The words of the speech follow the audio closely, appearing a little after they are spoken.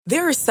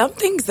There are some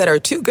things that are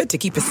too good to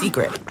keep a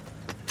secret.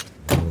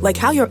 Like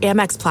how your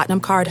Amex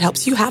Platinum card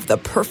helps you have the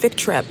perfect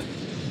trip.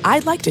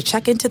 I'd like to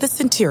check into the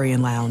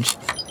Centurion Lounge.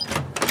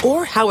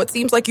 Or how it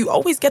seems like you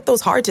always get those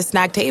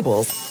hard-to-snag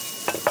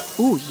tables.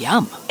 Ooh,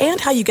 yum.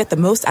 And how you get the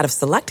most out of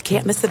select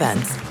can't-miss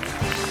events.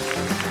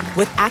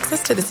 With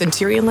access to the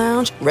Centurion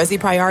Lounge, Resi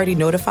Priority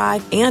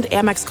Notified, and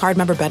Amex card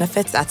member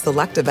benefits at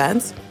select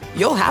events,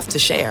 you'll have to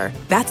share.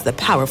 That's the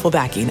powerful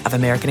backing of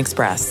American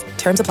Express.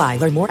 Terms apply.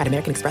 Learn more at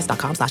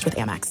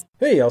americanexpress.com/withAmex.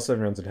 Hey, All 7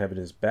 Rounds in Heaven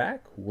is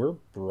back. We're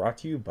brought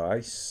to you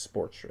by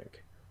Sports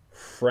Drink.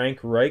 Frank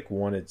Reich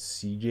wanted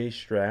CJ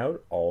Stroud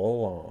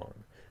all along.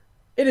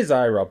 It is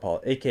I, Rob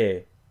Paul,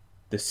 a.k.a.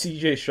 the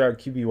CJ Stroud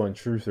QB1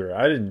 truther.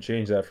 I didn't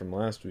change that from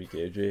last week,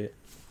 AJ.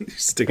 You're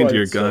sticking to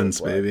your guns,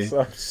 baby.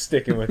 So I'm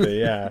sticking with it,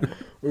 yeah.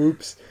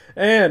 Oops.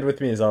 And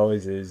with me, as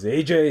always, is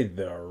AJ,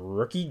 the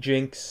rookie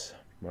jinx,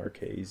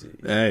 Marchese.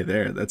 Hey,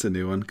 there. That's a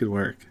new one. Good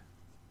work.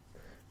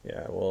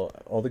 Yeah, well,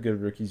 all the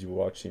good rookies you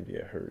watch seem to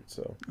get hurt,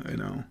 so. I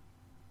know.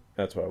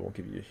 That's why I won't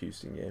give you a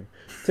Houston game.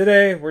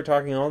 Today, we're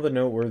talking all the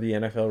noteworthy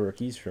NFL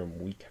rookies from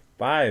Week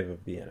 5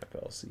 of the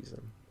NFL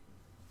season.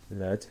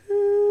 Let's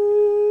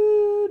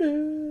do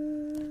it.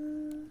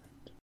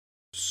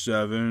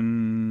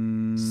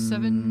 Seven.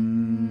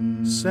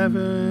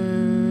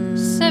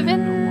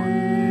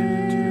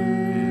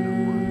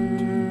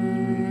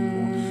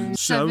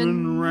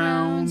 7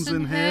 rounds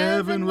in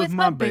heaven with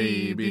my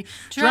baby.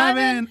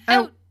 Driving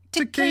out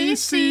to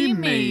KC,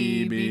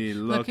 maybe.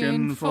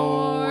 Looking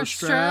for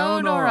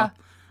Stroud or a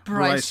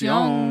Bryce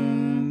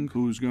Young.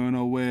 Who's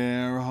gonna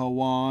wear a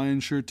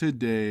Hawaiian shirt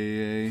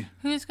today?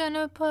 Who's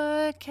gonna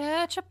put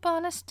ketchup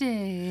on a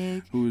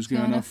stick? Who's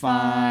gonna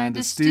find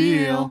a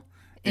steal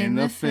in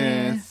the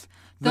 5th?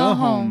 The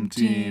home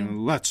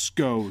team. Let's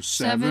go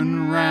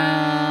 7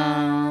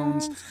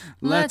 rounds.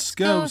 Let's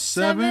go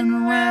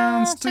 7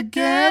 rounds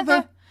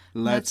together.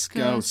 Let's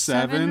go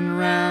 7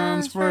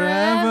 rounds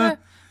forever.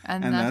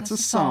 And that's a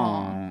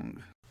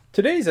song.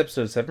 Today's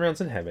episode of 7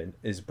 Rounds in Heaven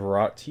is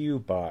brought to you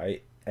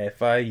by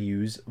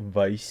FIU's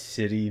Vice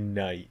City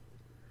Night.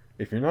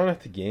 If you're not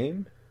at the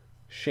game,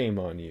 shame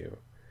on you.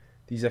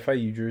 These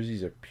FIU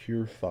jerseys are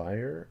pure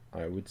fire.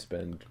 I would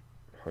spend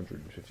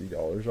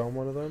 $150 on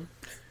one of them.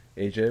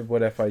 AJ,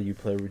 what FIU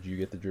player would you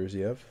get the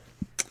jersey of?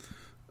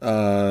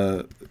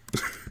 I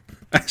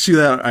asked you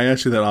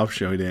that off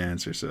show. He didn't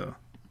answer, so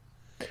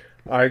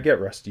I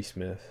get Rusty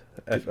Smith.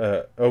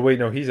 Oh wait,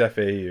 no, he's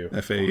FAU.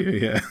 FAU,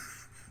 yeah.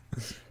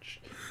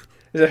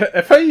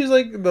 FIU's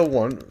like the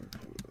one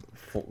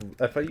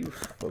FIU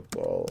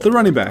football. The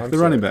running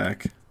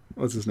back.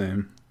 What's his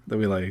name that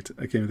we liked?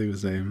 I can't even think of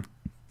his name.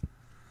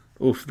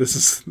 Oof,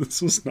 this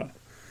was not.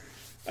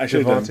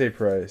 Devontae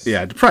Price.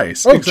 Yeah,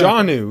 Price. Oh,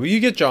 exactly. Jonnu. You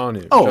get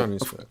Jonnu. Oh,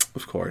 Jonnu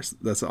of course.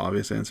 That's the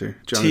obvious answer.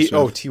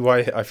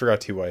 T.Y. I forgot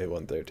T.Y. hit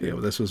one there, too. Yeah,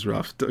 well, this was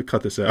rough.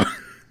 Cut this out.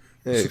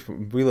 Hey,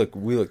 we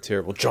look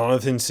terrible.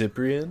 Jonathan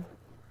Cyprian.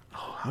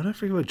 Oh, how did I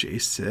forget about Jay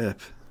Sip?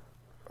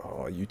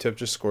 Oh, UTEP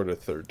just scored a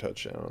third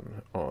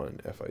touchdown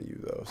on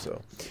FIU, though,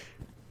 so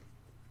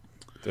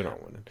they're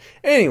not winning.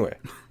 Anyway,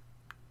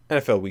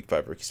 NFL Week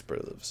 5 rookie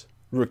superlatives.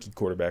 Rookie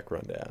quarterback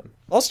rundown.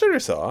 I'll start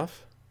us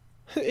off.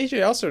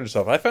 AJ, I'll start us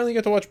off. I finally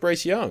got to watch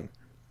Bryce Young.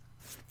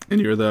 And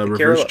you're the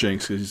reverse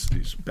jinx.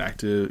 He's back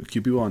to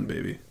QB1,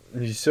 baby.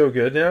 He's so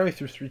good now. He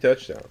threw 3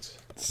 touchdowns.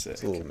 Sick.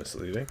 It's a little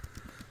misleading.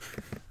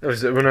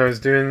 When I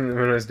was doing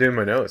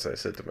my notes, I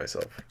said to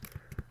myself,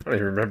 I don't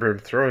even remember him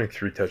throwing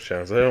 3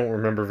 touchdowns. I don't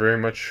remember very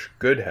much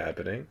good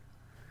happening.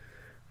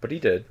 But he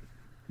did.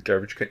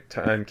 Garbage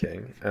time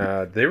king.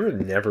 They were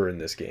never in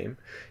this game.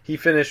 He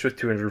finished with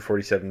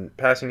 247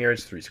 passing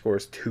yards, 3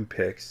 scores, 2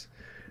 picks.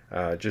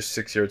 Just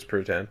 6 yards per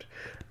attempt.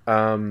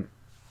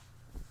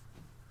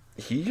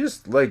 He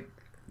just, like,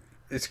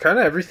 it's kind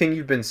of everything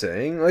you've been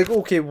saying. Like,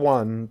 okay,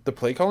 one, the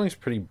play calling is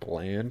pretty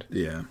bland.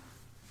 Yeah.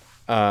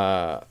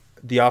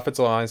 The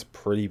offensive line is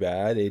pretty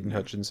bad. Aiden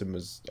Hutchinson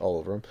was all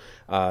over him.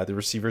 The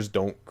receivers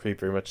don't create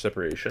very much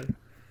separation.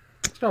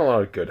 There's not a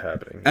lot of good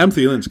happening. Adam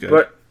Thielen's good.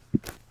 But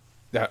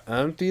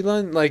Adam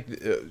Thielen,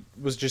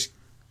 was just,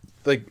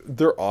 like,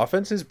 their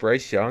offense is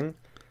Bryce Young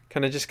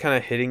kind of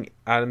hitting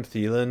Adam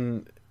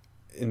Thielen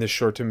in the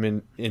short to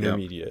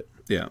intermediate.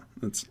 Yeah,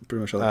 that's pretty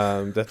much all.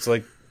 That's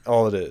like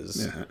all it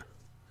is. Yeah.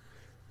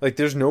 Like,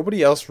 there's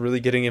nobody else really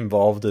getting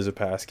involved as a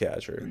pass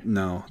catcher.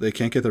 No, they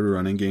can't get the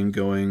running game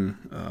going.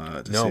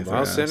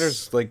 Miles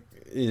Sanders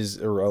is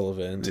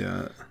irrelevant.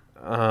 Yeah.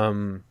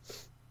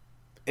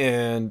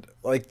 And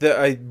like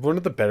one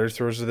of the better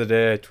throws of the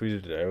day, I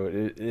tweeted it out,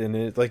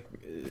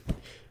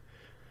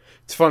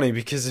 it's funny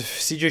because if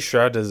CJ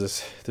Stroud does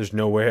this, there's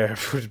no way I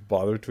would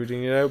bother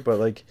tweeting it out. But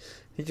like,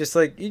 he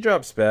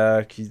drops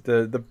back.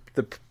 The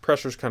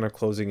pressure's kind of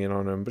closing in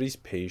on him, but he's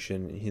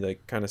patient. He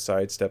kind of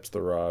sidesteps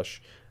the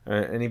rush,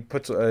 and he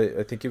puts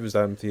I think it was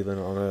Adam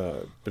Thielen on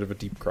a bit of a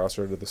deep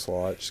crosser to the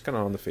slot, just kind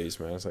of on the face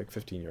mask, like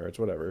 15 yards,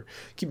 whatever.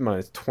 Keep in mind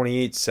it's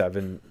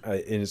 28-7,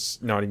 and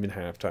it's not even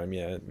halftime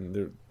yet,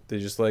 and they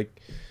just I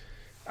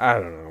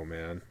don't know,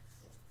 man.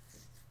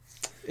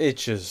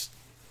 It's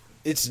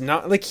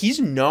not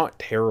he's not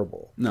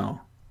terrible.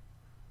 No.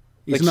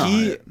 He's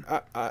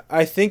not.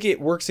 I think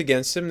it works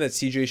against him that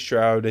CJ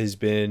Stroud has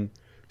been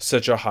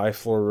such a high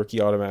floor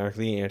rookie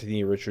automatically.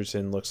 Anthony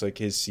Richardson looks like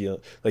his ceiling,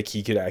 like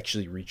he could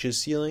actually reach his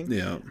ceiling.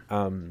 Yeah.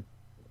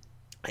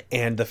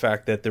 And the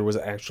fact that there was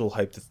actual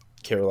hype that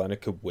Carolina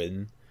could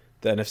win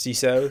the NFC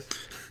South,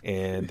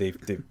 and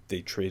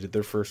they traded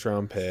their first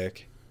round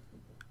pick,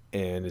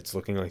 and it's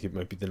looking like it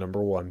might be the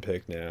number 1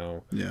 pick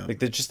now. Yeah. Like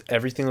just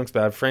everything looks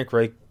bad. Frank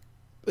Reich,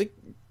 like,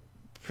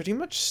 pretty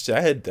much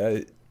said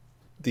that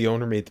the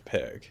owner made the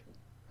pick.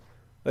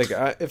 Like,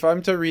 if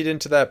I'm to read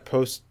into that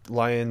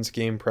post-Lions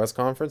game press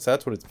conference,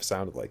 that's what it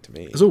sounded like to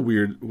me. It's a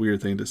weird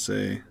thing to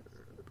say.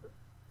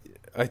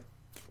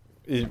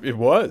 It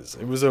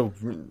was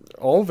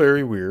all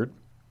very weird.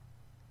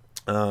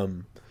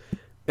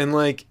 And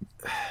like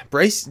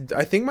Bryce,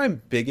 I think my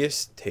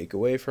biggest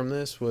takeaway from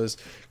this was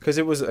because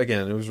it was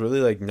really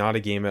like not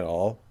a game at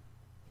all.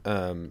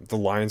 The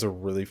Lions are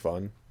really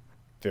fun,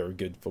 very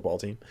good football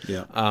team.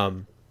 Yeah.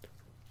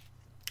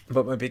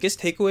 But my biggest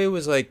takeaway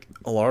was like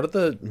a lot of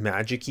the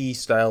magic-y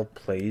style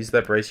plays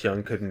that Bryce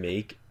Young could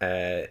make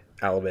at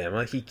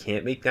Alabama, he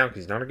can't make now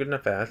because he's not a good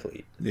enough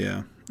athlete.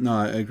 Yeah. No,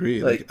 I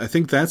agree. Like I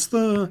think that's I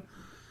don't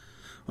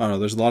know,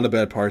 there's a lot of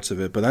bad parts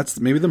of it, but that's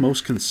maybe the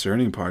most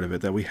concerning part of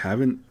it, that we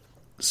haven't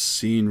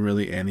seen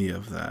really any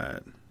of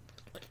that.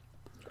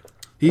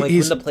 When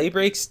the play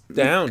breaks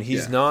down,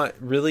 he's not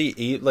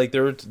really like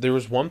there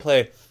was one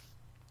play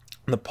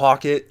in the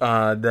pocket,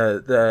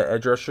 the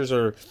edge rushers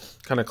are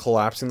kind of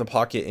collapsing the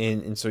pocket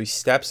in, and so he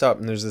steps up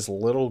and there's this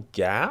little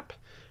gap,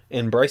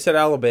 and Bryce at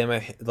Alabama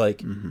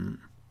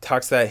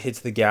tucks that, hits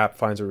the gap,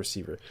 finds a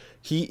receiver.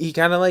 He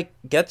kind of like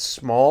gets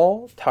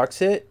small,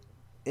 tucks it,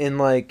 and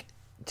like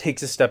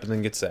takes a step and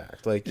then gets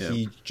sacked. Like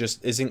he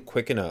just isn't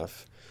quick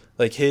enough.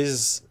 Like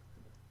his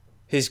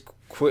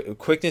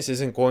quickness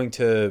isn't going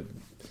to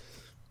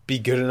be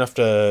good enough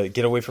to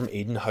get away from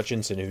Aiden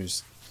Hutchinson,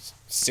 who's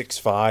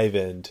 6'5"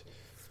 and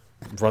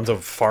runs a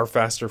far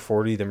faster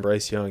 40 than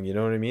Bryce Young. You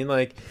know what I mean?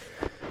 Like,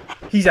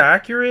 he's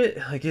accurate.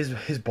 Like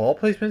his ball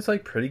placement's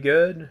like pretty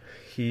good.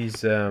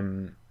 He's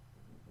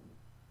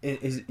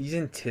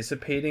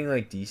anticipating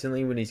like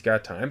decently when he's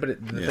got time,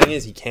 but the thing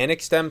is he can't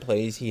extend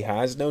plays. He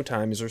has no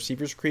time. His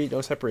receivers create no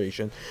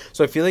separation.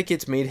 So I feel like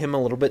it's made him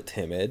a little bit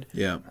timid.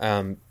 Yeah.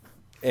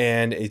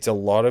 And it's a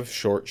lot of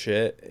short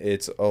shit.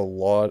 It's a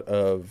lot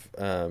of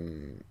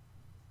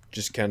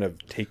just kind of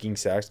taking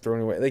sacks,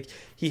 throwing away. Like,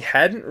 he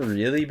hadn't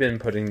really been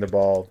putting the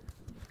ball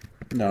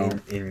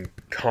in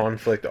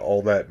conflict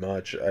all that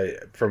much,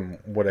 from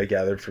what I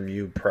gathered from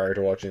you prior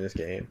to watching this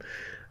game.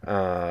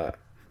 But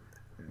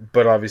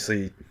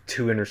obviously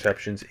 2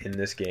 interceptions in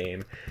this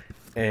game.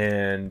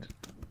 And,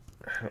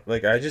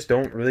 like, I just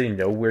don't really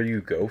know where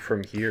you go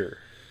from here.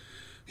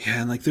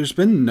 Yeah, and like there's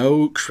been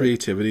no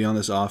creativity on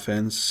this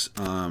offense.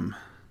 Well,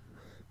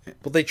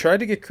 they tried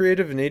to get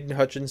creative, and Aiden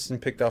Hutchinson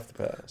picked off the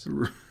pass.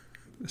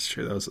 That's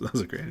true. That was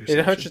a great interception.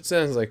 Aiden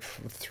Hutchinson has like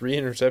 3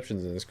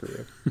 interceptions in his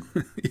career.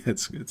 Yeah,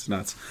 it's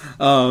nuts.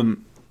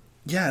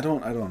 Yeah, I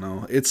don't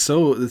know. It's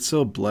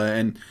so blah.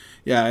 And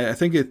yeah, I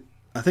think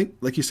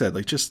like you said,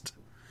 like just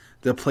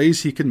the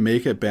plays he can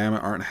make at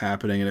Bama aren't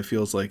happening, and it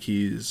feels like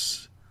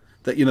he's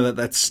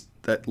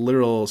that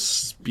literal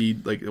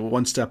speed, like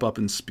one step up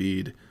in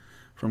speed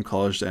from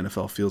college to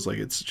NFL feels like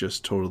it's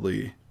just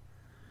totally,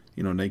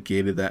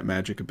 negated that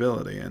magic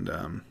ability. And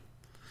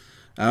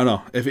I don't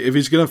know if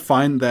he's gonna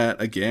find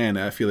that again.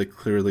 I feel like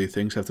clearly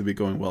things have to be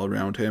going well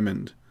around him,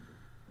 and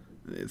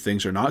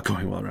things are not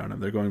going well around him.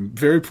 They're going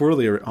very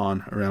poorly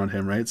around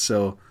him, right?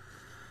 So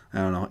I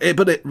don't know.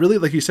 But it really,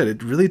 like you said,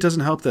 it really doesn't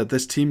help that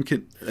this team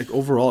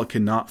overall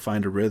cannot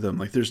find a rhythm.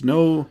 Like there's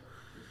no.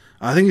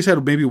 I think he's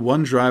had maybe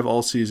one drive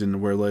all season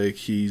where like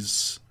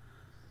he's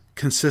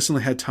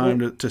consistently had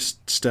time to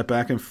step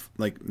back and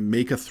like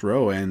make a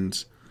throw,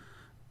 and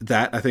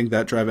I think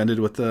that drive ended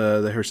with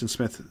the Harrison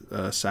Smith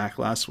sack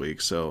last week.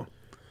 So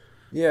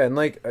yeah, and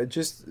like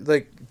just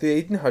like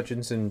the Aiden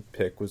Hutchinson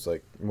pick was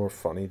like more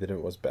funny than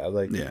it was bad.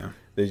 Like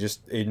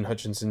Aiden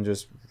Hutchinson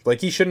just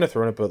like he shouldn't have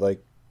thrown it, but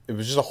like it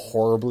was just a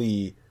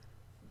horribly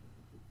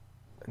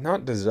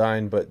not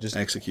designed, but just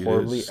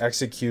horribly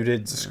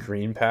executed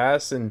screen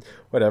pass and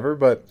whatever.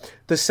 But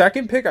the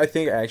second pick, I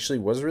think, actually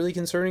was really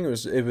concerning. It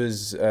was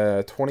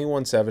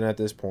 21-7 at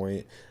this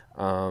point.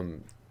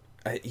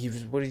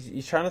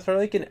 He's trying to throw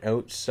like an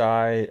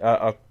outside,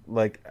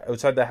 like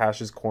outside the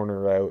hashes corner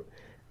route,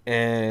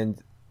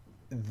 and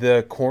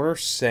the corner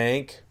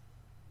sank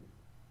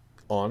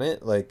on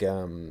it, like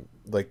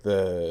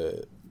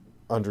the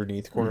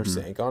underneath corner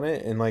sank on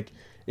it, and like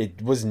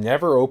it was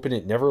never open.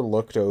 It never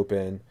looked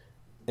open.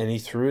 And he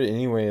threw it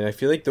anyway, and I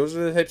feel like those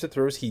are the types of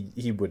throws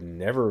he would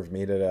never have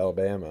made at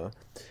Alabama.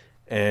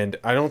 And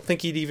I don't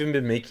think he'd even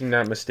been making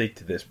that mistake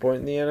to this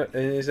point in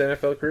his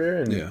NFL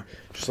career. And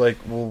just like,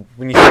 well,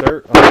 when you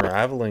start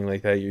unraveling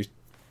like that, you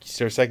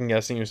start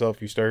second-guessing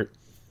yourself. You start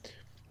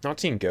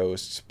not seeing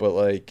ghosts, but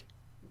like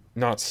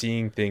not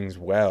seeing things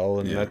well.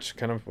 And that's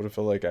kind of what it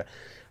felt like.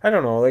 I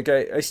don't know. Like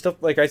I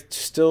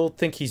still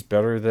think he's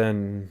better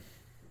than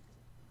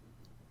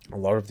a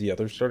lot of the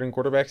other starting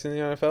quarterbacks in the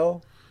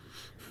NFL.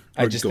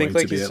 I just think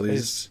like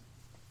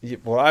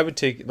well, I would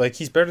take like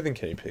he's better than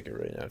Kenny Pickett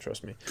right now.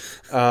 Trust me,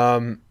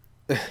 and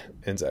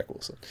Zach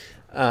Wilson.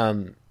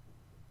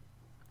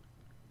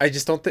 I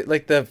just don't think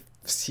like the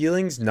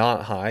ceiling's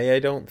not high. I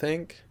don't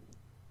think.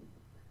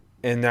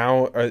 And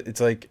now it's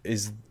like,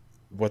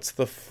 what's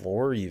the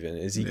floor even?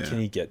 Is he? Yeah. Can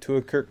he get to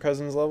a Kirk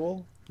Cousins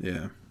level?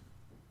 Yeah.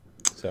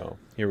 So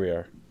here we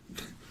are.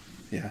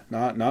 Yeah,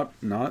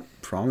 not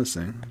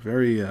promising.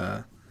 Very,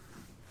 kind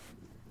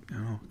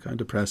of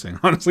depressing,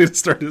 honestly, to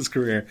start his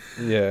career.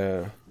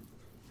 Yeah.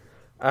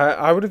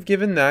 I would have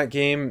given that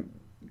game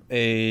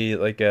a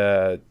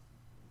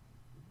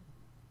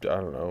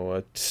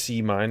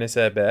C-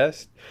 at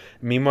best.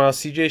 Meanwhile,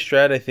 CJ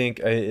Stroud, I think,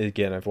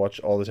 again, I've watched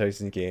all the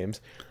Texans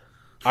games.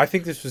 I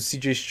think this was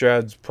CJ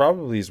Stroud's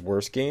probably his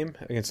worst game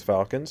against the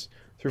Falcons.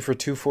 Threw for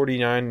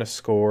 249 to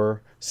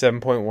score,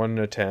 7.1 an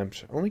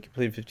attempt. Only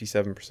completed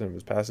 57% of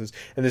his passes,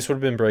 and this would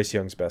have been Bryce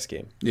Young's best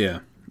game. Yeah,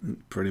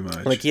 pretty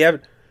much. Like he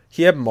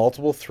had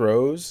multiple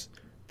throws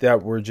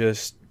that were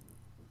just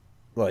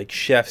like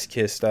chef's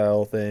kiss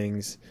style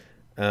things.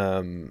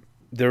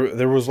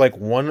 There was like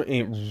one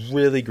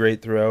really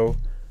great throw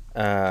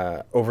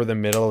over the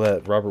middle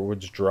that Robert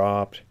Woods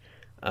dropped.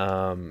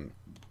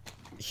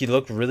 He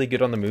looked really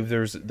good on the move.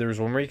 There was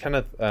one where he kind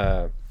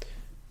of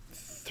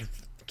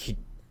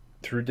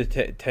threw to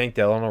Tank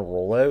Dell on a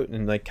rollout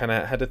and like kind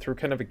of had to throw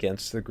kind of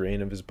against the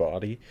grain of his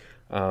body.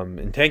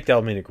 And Tank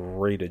Dell made a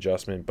great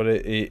adjustment, but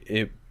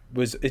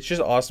it's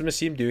just awesome to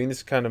see him doing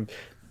this kind of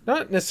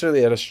not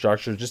necessarily out of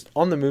structure, just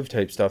on the move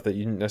type stuff that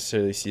you didn't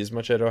necessarily see as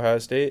much at Ohio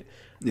State.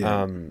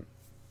 Yeah.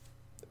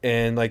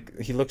 And like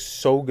he looks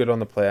so good on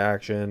the play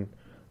action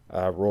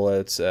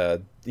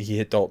rollouts. He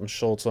hit Dalton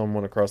Schultz on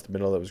one across the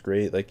middle that was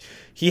great. Like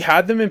he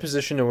had them in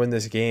position to win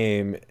this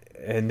game,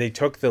 and they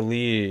took the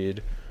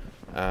lead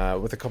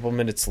with a couple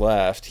minutes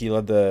left. He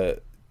led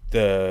the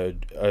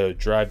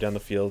drive down the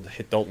field,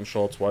 hit Dalton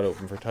Schultz wide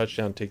open for a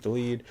touchdown, take the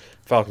lead.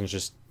 Falcons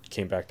just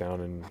came back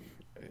down and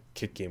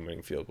kicked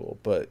game-winning field goal.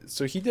 But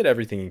so he did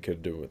everything he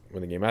could do to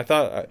win the game. I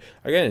thought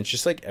again, it's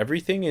just like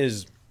everything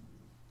is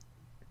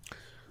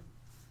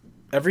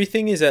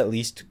at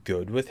least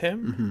good with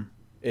him. Mm-hmm.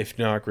 If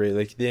not great.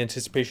 Like the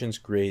anticipation's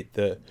great.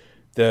 The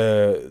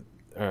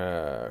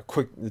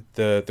quick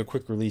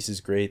release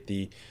is great.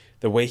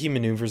 The way he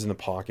maneuvers in the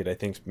pocket, I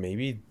think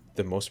maybe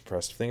the most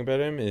impressive thing about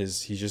him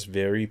is he's just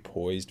very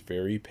poised,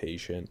 very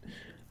patient.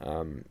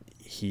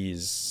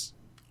 He's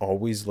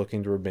always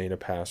looking to remain a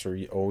passer.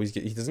 He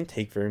doesn't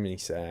take very many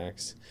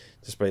sacks,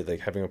 despite like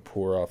having a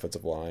poor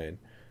offensive line.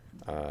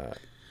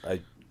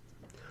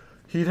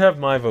 He'd have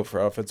my vote for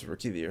offensive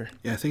rookie of the year.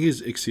 Yeah, I think he's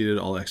exceeded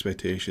all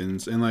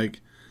expectations, and like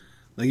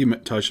you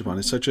touched upon,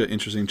 it's such an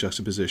interesting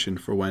juxtaposition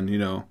for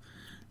when,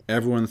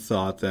 everyone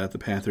thought that the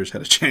Panthers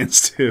had a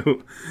chance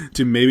to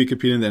maybe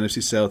compete in the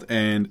NFC South,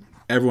 and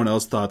everyone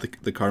else thought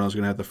the Cardinals were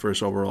going to have the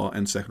first overall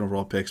and second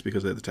overall picks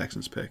because they had the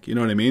Texans pick. You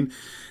know what I mean?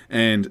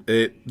 And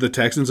the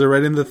Texans are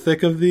right in the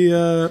thick of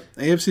the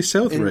AFC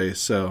South race.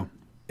 So,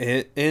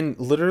 and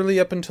literally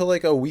up until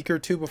like a week or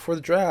two before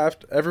the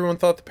draft, everyone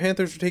thought the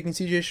Panthers were taking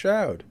CJ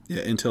Stroud.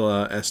 Yeah, until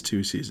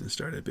S2 season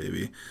started,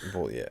 baby.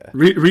 Well, yeah.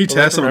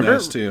 Retest on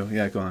S2.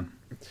 Yeah, go on.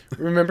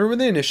 Remember when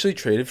they initially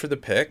traded for the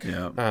pick?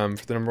 Yeah.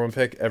 For the number one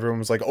pick, everyone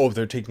was like, "Oh,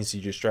 they're taking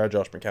CJ Stroud.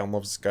 Josh McCown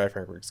loves this guy.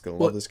 Frank Reich's gonna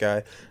love this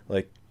guy."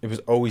 Like it was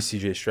always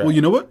CJ Stroud. Well,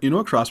 you know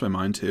what crossed my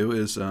mind too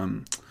is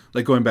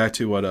like going back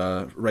to what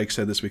Reich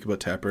said this week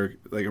about Tepper,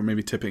 like or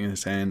maybe tipping in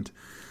his hand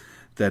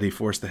that he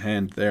forced the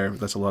hand there.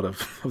 That's a lot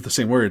of the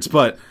same words.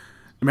 But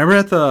remember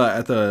at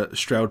the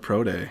Stroud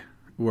Pro Day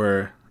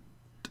where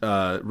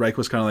Reich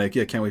was kind of like,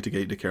 "Yeah, can't wait to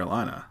get you to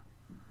Carolina."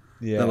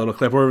 Yeah. That little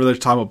clip where they're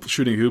talking about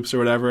shooting hoops or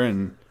whatever,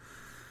 and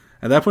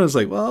at that point, it's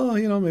like, well,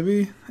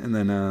 maybe. And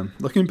then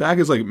looking back,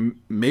 it's like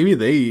maybe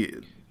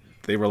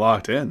they were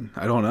locked in.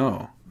 I don't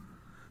know.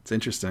 It's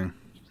interesting.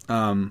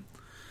 But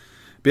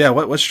yeah,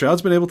 what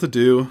Stroud's been able to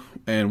do,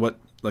 and what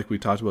like we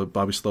talked about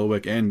Bobby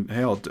Slowick and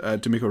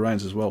D'Amico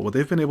Ryans as well. What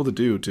they've been able to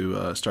do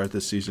to start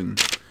this season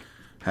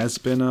has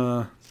been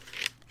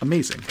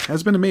amazing.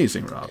 Has been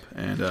amazing, Rob.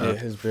 And it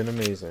has been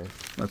amazing.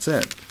 That's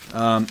it.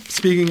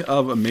 Speaking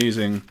of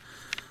amazing.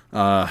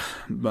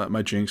 But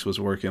my jinx was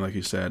working, like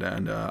you said,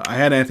 and I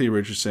had Anthony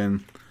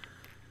Richardson.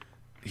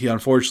 He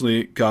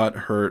unfortunately got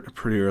hurt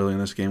pretty early in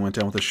this game, went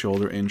down with a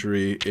shoulder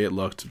injury. It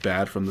looked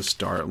bad from the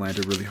start,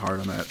 landed really hard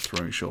on that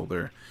throwing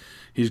shoulder.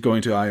 He's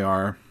going to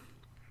IR,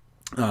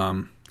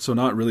 so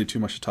not really too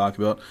much to talk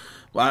about.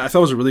 Well, I thought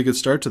it was a really good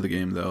start to the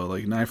game, though,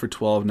 like 9 for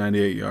 12,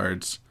 98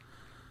 yards,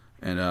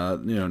 and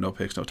no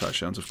picks, no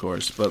touchdowns, of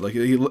course. But like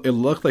it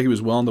looked like he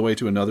was well on the way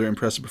to another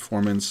impressive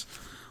performance.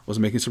 Was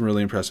making some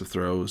really impressive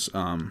throws.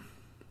 What's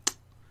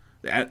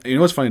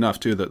funny enough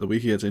too, that the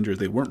week he gets injured,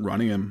 they weren't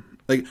running him.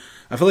 Like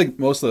I feel like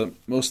most of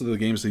the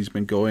games that he's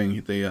been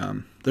going,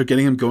 they're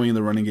getting him going in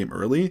the running game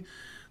early.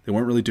 They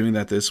weren't really doing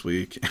that this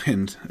week,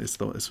 and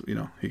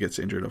he gets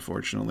injured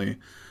unfortunately.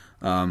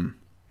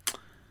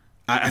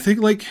 I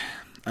think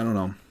I don't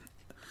know.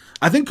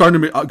 I think Gardner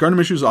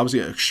Minshew is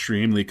obviously an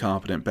extremely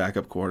competent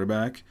backup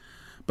quarterback,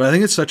 But I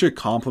think it's such a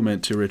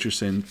compliment to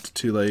Richardson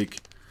to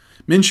like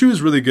Minshew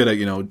is really good at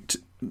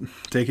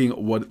taking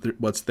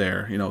what's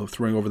there,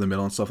 throwing over the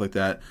middle and stuff like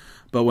that.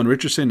 But when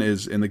Richardson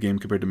is in the game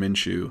compared to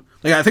Minshew,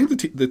 like I think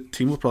the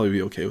team will probably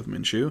be okay with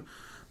Minshew,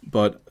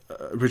 but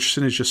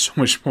Richardson is just so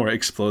much more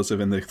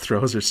explosive, and the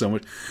throws are so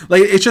much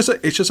like it's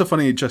just a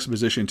funny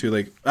juxtaposition too.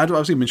 Like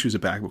obviously Minshew's a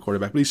backup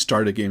quarterback, but he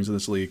started games in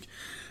this league.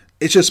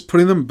 It's just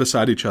putting them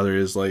beside each other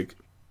is like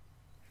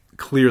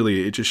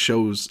clearly it just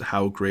shows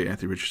how great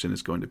Anthony Richardson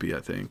is going to be. I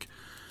think.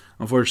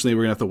 Unfortunately,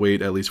 we're gonna have to wait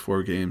at least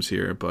 4 games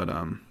here, but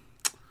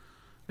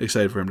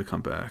excited for him to come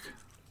back.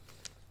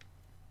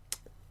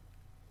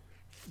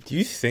 Do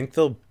you think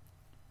they'll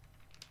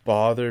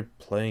bother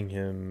playing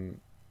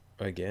him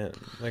again?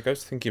 Like, I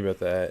was thinking about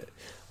that.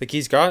 Like,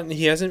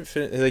 he hasn't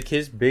like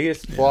his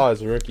biggest flaw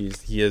as a rookie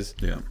is he has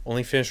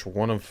only finished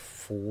 1 of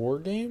 4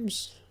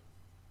 games.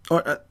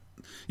 Or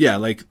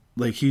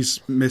like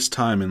he's missed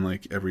time in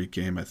like every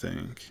game, I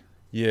think.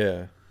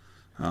 Yeah.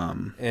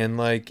 And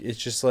like it's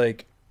just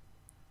like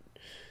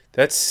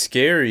that's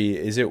scary.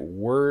 Is it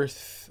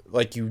worth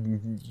like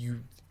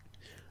you?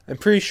 I'm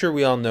pretty sure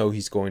we all know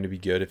he's going to be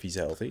good if he's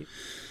healthy.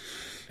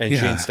 And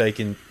Shane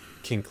Steichen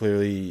can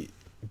clearly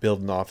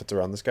build an offense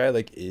around this guy.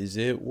 Like, is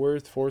it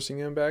worth forcing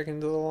him back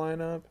into the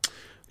lineup?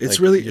 It's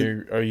like,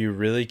 really... Are you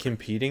really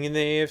competing in the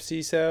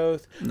AFC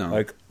South? No.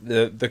 Like,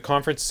 the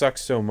conference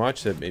sucks so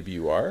much that maybe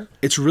you are.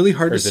 It's really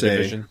hard to say.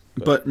 Division,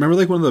 but remember,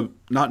 like, one of the...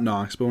 Not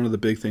knocks, but one of the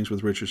big things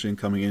with Richardson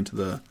coming into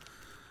the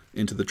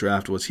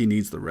draft was he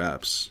needs the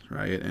reps,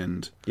 right?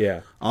 And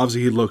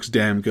obviously he looks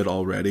damn good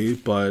already,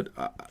 but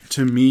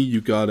to me,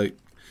 you gotta...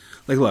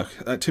 Like,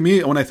 look, to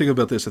me, when I think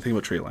about this, I think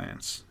about Trey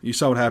Lance. You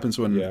saw what happens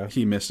when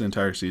he missed an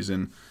entire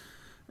season,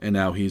 and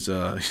now he's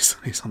on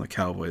the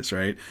Cowboys,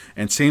 right?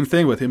 And same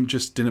thing with him,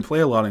 just didn't play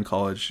a lot in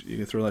college. You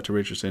can throw that to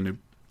Richardson, who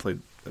played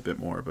a bit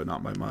more, but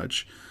not by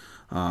much.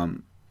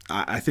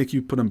 I think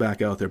you put him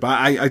back out there. But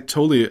I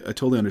totally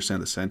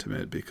understand the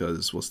sentiment,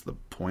 because what's the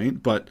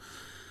point? But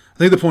I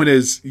think the point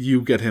is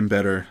you get him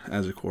better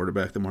as a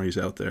quarterback the more he's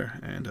out there.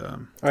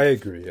 And I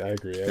agree. I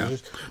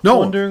was just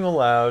wondering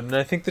aloud, and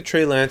I think the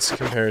Trey Lance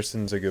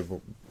comparison's a good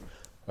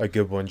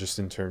one, just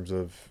in terms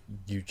of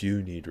you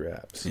do need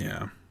reps.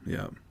 Yeah.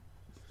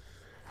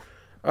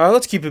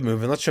 Let's keep it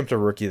moving. Let's jump to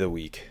Rookie of the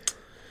Week.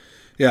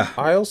 Yeah.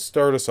 I'll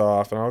start us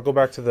off, and I'll go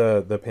back to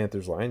the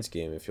Panthers-Lions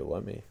game if you'll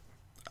let me.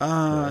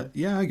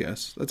 Yeah, I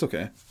guess. That's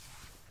okay.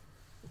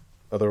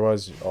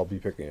 Otherwise, I'll be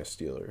picking a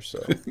Steelers.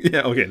 So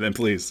yeah, okay, then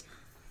please.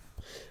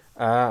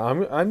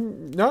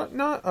 I'm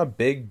not a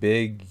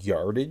big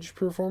yardage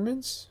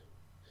performance,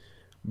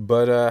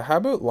 but how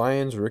about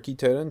Lions rookie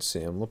tight end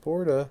Sam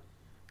Laporta?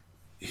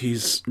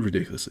 He's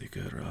ridiculously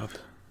good, Rob.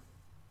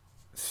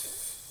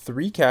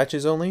 3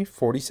 catches only,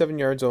 47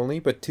 yards only,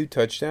 but 2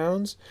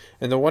 touchdowns.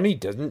 And the one he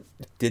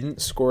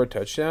didn't score a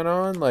touchdown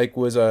on, like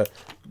was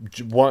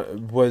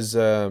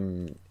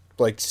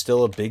like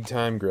still a big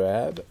time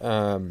grab.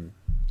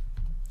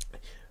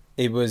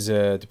 It was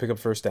to pick up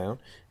first down.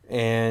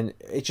 And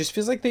it just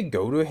feels like they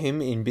go to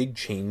him in big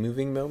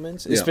chain-moving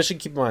moments. Yeah. Especially,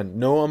 keep in mind,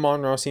 no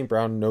Amon-Ra St.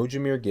 Brown, no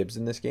Jahmyr Gibbs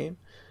in this game.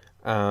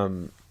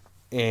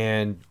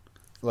 And,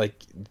 like,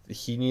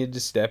 he needed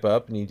to step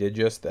up, and he did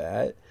just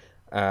that.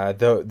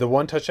 The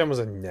one touchdown was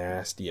a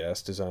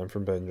nasty-ass design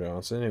from Ben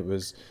Johnson. It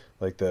was,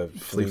 like, the...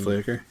 Flea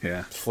flicker?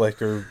 Yeah.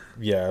 Flicker,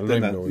 yeah. I don't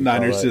even know what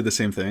Niners did the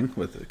same thing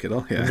with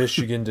Kittle. Yeah.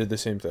 Michigan did the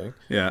same thing.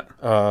 Yeah.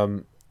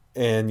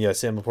 And yeah,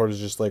 Sam Laporta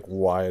is just like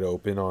wide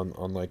open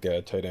on like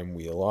a tight end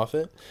wheel off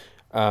it.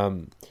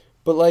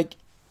 But like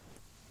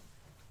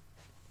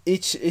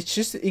it's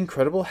just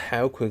incredible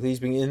how quickly he's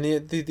being, and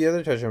the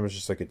other touchdown was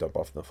just like a dump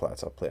off in the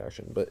flats off play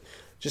action, but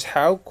just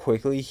how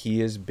quickly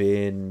he has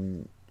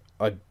been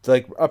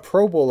a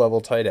Pro Bowl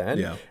level tight end.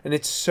 Yeah. And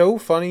it's so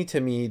funny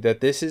to me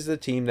that this is the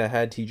team that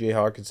had TJ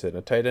Hawkinson,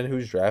 a tight end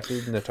who's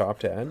drafted in the top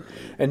 10.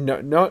 And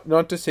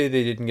not to say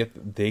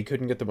they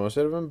couldn't get the most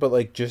out of him, but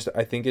like just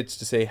I think it's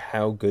to say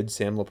how good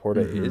Sam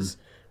Laporta is,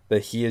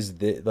 that he is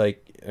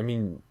I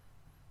mean,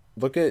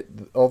 look at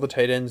all the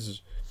tight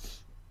ends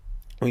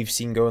we've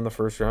seen go in the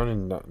first round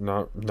and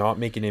not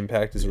make an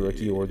impact as a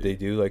rookie, or they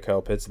do like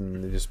Kyle Pitts and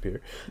then they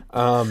disappear.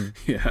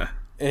 Yeah.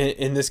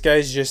 And this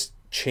guy's just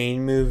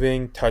chain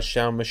moving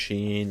touchdown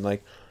machine,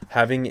 like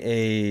having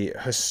a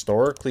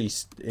historically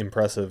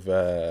impressive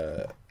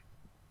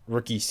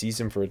rookie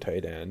season for a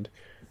tight end.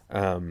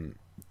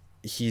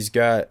 He's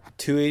got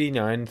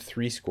 289,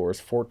 3 scores,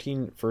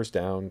 14 first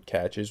down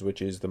catches,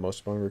 which is the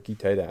most among rookie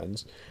tight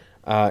ends.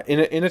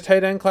 In a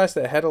tight end class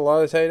that had a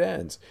lot of tight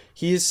ends.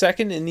 He is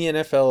second in the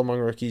NFL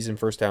among rookies in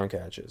first down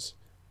catches,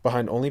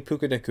 behind only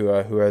Puka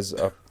Nacua, who has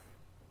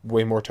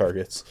way more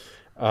targets.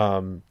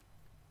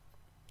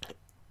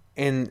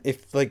 And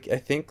if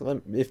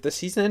if the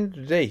season ended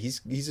today,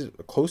 he's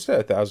close to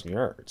 1,000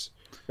 yards.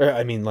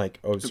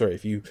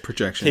 If you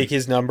projection take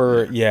his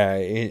number,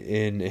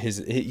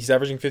 he's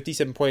averaging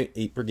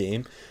 57.8 per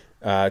game.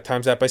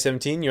 Times that by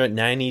 17, you're at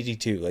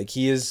 982. Like,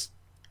 he is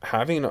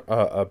having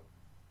a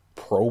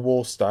Pro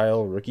Bowl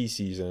style rookie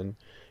season.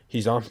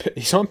 He's on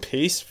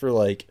pace for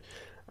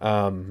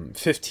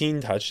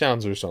 15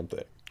 touchdowns or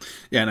something.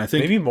 Yeah, and I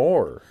think maybe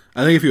more.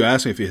 I think if you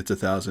ask me if he hits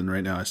 1,000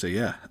 right now, I say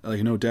yeah,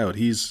 like no doubt.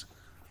 He's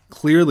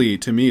clearly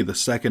to me the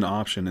second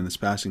option in this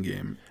passing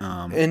game.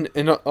 And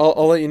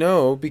I'll let you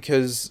know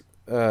because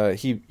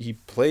he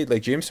played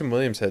like Jameson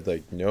Williams had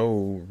like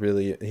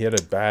he had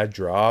a bad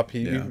drop.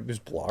 He was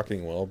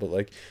blocking well, but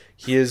like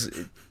he is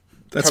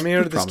coming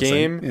out of this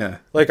game. Yeah,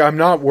 like I'm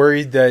not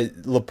worried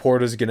that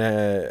Laporta's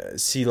gonna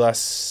see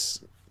less.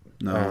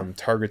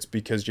 Targets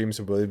because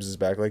Jameson Williams is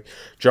back. Like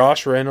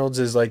Josh Reynolds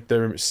is like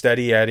their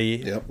steady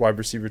Eddie wide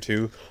receiver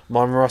 2.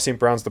 Amon-Ra St.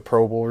 Brown's the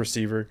Pro Bowl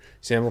receiver.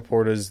 Sam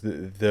Laporta is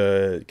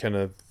the kind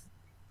of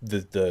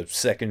the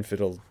second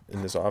fiddle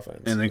in this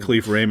offense. And then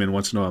Khalif Raymond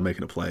once in a while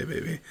making a play,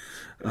 baby.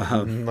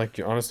 Like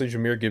honestly,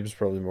 Jahmyr Gibbs is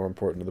probably more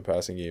important to the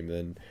passing game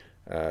than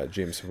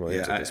Jameson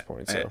Williams at this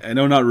point. So. I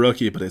know not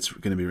rookie, but it's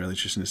going to be really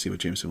interesting to see what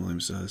Jameson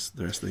Williams does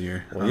the rest of the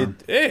year. Well,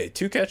 2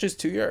 catches,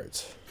 2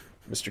 yards.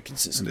 Mr.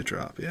 Consistent. And a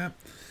drop, yeah.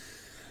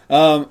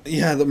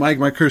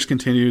 My curse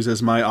continues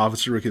as my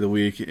offensive rookie of the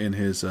week in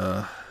his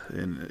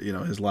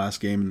his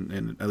last game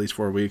in at least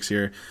 4 weeks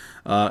here.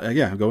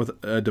 I'll go with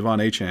Devon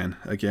Achane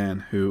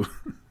again, who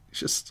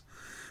just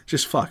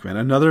fuck, man.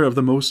 Another of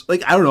the most,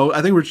 like, I don't know,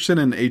 I think Richardson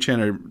and Achane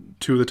are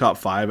 2 of the top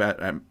 5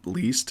 at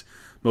least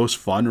most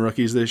fun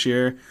rookies this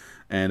year.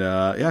 And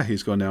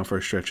he's going down for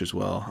a stretch as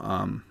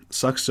well.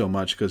 Sucks so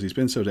much because he's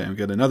been so damn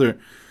good. The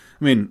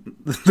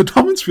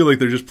Dolphins feel like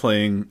they're just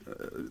playing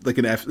like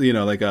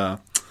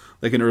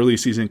an early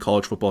season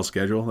college football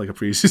schedule, like a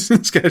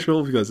preseason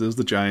schedule, because it was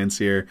the Giants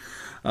here.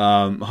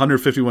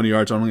 151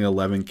 yards, only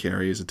 11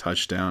 carries, a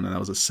touchdown, and that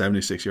was a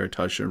 76-yard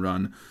touchdown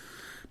run.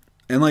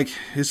 And like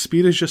his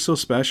speed is just so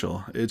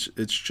special. It's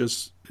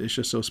just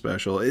so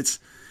special. It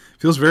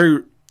feels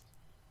very,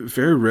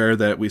 very rare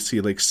that we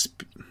see like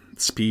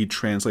speed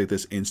translate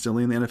this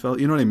instantly in the NFL.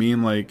 You know what I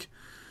mean? Like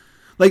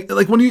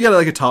when you get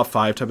like a top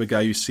 5 type of guy,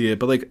 you see it,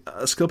 but like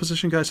a skill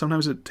position guy,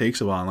 sometimes it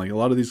takes a while. Like a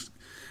lot of these.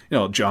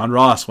 John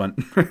Ross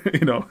went,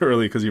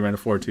 early because he ran a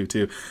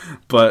 4.22,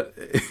 but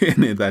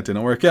that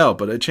didn't work out.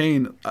 But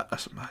Achane,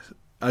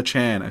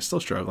 I'm still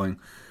struggling.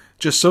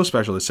 Just so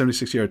special. The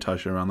 76-yard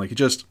touchdown run. Like, he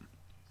just...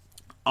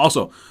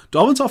 Also,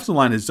 Dolphins offensive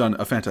line has done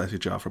a fantastic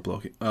job for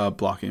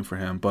blocking for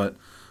him, but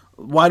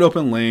wide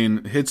open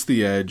lane, hits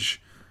the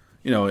edge,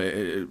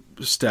 it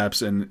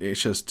steps, and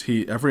it's just...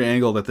 every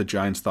angle that the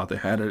Giants thought they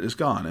had is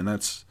gone, and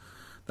that's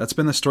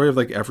been the story of,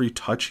 like, every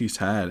touch he's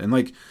had. And,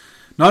 like...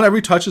 Not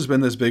every touch has been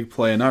this big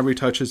play, and not every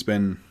touch has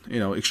been,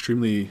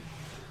 extremely,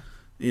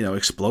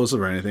 explosive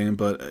or anything.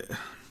 But,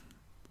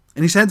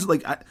 and he's had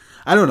like I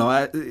don't know.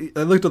 I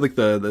looked at like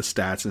the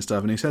stats and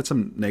stuff, and he's had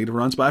some negative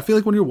runs. But I feel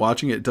like when you're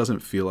watching it, it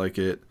doesn't feel like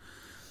it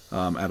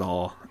at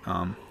all.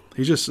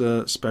 He's just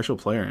a special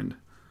player, and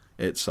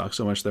it sucks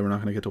so much that we're not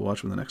going to get to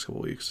watch him in the next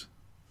couple of weeks.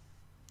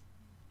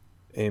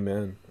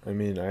 Amen. I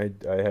mean, I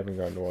haven't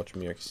gotten to watch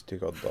him yet because he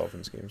took all the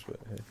Dolphins games, but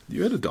hey.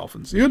 You had a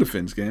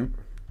Finns game.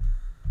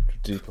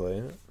 Did he play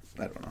in it?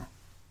 I don't know.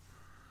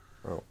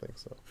 I don't think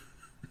so.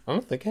 I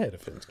don't think I had a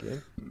Finns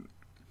game.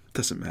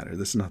 Doesn't matter.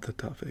 This is not the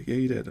topic. Yeah,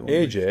 you did.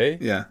 AJ?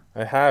 Yeah.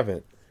 I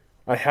haven't.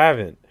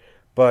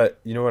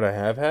 But you know what I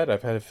have had?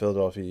 I've had a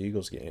Philadelphia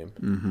Eagles game.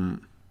 Mm-hmm.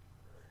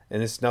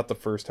 And it's not the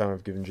first time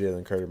I've given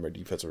Jalen Carter my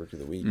defensive rookie of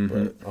the week,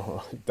 but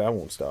that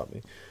won't stop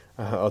me.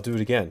 I'll do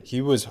it again.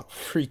 He was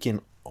freaking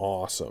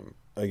awesome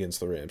against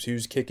the Rams. He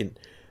was kicking...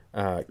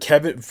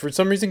 for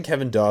some reason,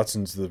 Kevin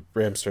Dotson's the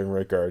Rams starting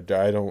right guard.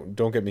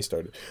 Don't get me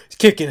started. He's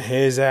kicking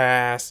his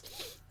ass.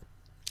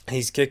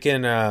 He's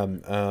kicking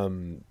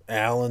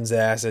Allen's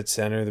ass at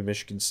center, the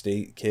Michigan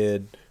State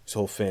kid. His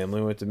whole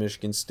family went to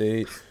Michigan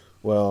State.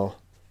 Well,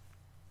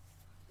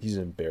 he's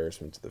an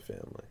embarrassment to the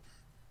family.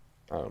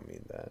 I don't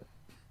mean that.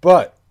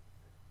 But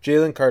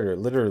Jalen Carter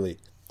literally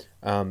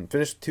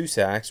finished 2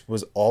 sacks,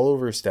 was all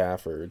over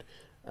Stafford.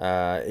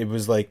 It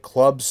was like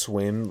club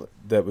swim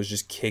that was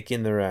just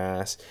kicking their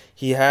ass.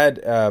 He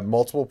had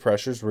multiple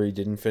pressures where he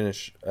didn't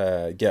finish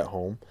get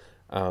home.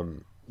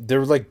 They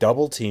were like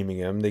double teaming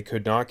him. They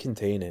could not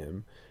contain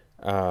him.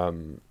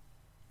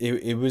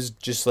 It was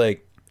just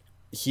like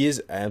he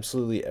is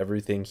absolutely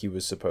everything he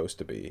was supposed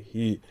to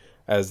be.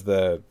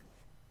 Fair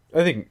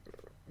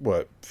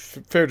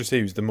to say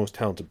he was the most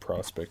talented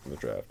prospect in the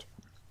draft.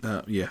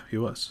 Yeah, he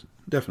was.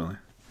 Definitely.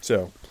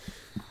 So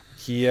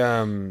he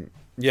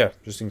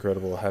just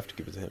incredible. I have to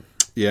give it to him.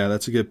 Yeah,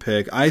 that's a good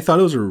pick. I thought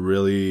it was a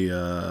really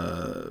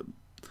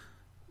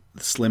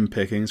slim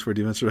pickings for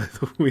defensive of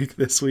the week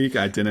this week.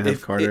 I didn't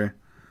have Carter.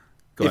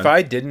 If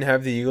I didn't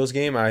have the Eagles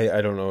game, I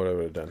don't know what I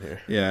would have done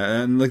here.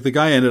 Yeah, and like the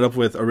guy ended up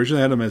with,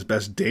 originally had him as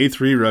best day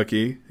 3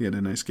 rookie. He had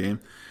a nice game.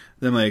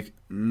 Then I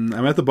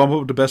might have to bump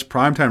up to best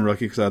primetime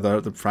rookie because I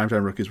thought the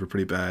primetime rookies were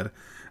pretty bad.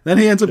 Then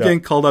he ends up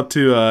getting called up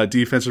to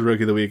defensive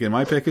rookie of the week, and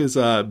my pick is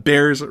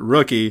Bears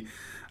rookie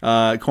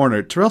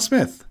corner Terrell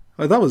Smith.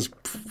 That was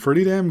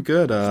pretty damn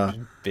good.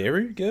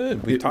 Very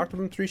good. We've talked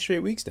about him 3 straight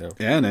weeks now.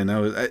 Yeah, and I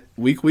know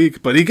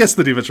week, but he gets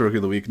the Defensive Rookie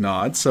of the Week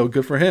nod, so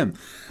good for him.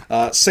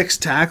 6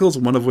 tackles,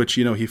 one of which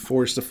he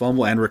forced a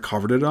fumble and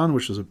recovered it on,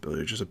 which was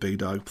just a big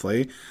dog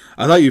play.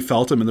 I thought you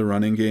felt him in the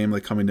running game,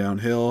 like coming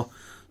downhill.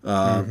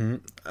 I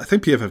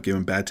think PFF gave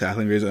him bad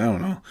tackling grades. I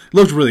don't know. It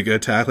looked really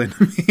good tackling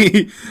to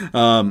me.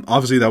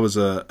 Obviously, that was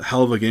a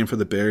hell of a game for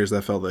the Bears.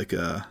 That felt like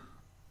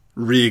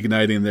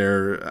reigniting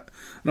their, I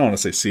don't want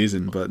to say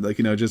season, but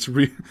just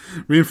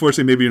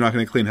reinforcing maybe you're not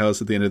going to clean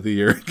house at the end of the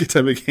year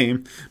type of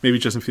game. Maybe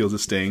Justin Fields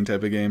is staying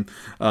type of game.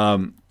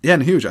 And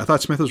huge. I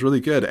thought Smith was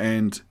really good,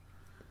 and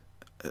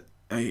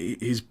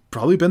he's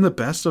probably been the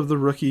best of the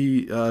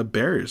rookie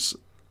Bears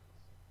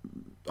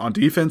on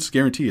defense,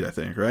 guaranteed. I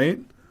think, right?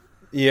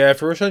 Yeah,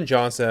 if Roshan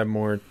Johnson had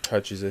more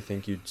touches, I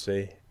think you'd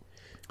say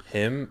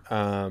him.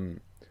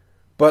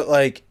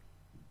 But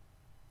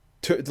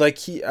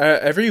he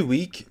every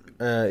week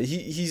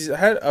he's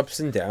had ups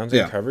and downs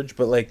in coverage,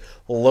 but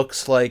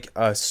looks like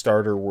a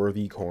starter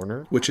worthy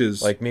corner, which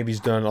is maybe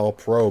he's done all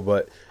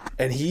pro,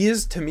 and he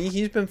is, to me,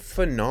 he's been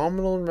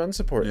phenomenal in run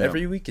support. Yeah.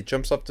 Every week it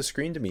jumps off the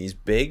screen to me. He's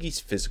big, he's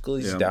physical,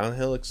 he's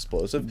downhill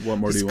explosive. What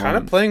more do you want? He's kind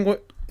of playing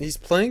He's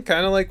playing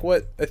kind of like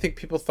what I think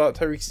people thought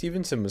Tyreek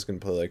Stevenson was going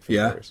to play like for the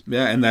Bears.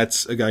 Yeah, and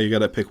that's a guy you got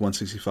to pick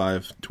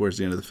 165 towards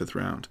the end of the 5th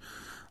round.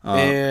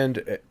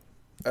 And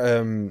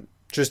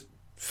just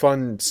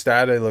fun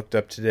stat I looked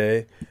up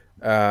today.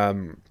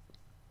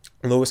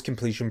 Lowest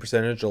completion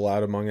percentage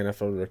allowed among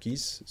NFL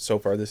rookies so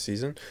far this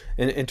season.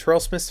 And Terrell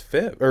Smith's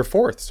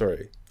 4th,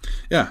 sorry.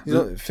 Yeah.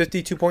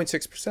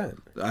 52.6%.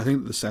 I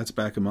think the stats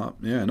back him up.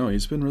 Yeah, no,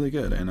 he's been really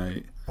good.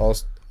 And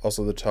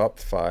also the top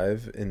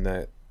 5 in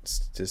that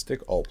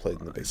statistic all played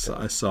in the Big Ten.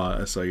 I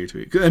saw your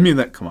tweet. I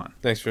mean, come on.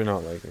 Thanks for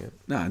not liking it.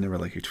 Nah, I never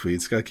like your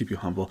tweets. Got to keep you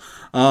humble.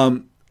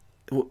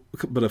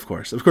 But of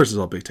course it's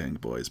all Big Ten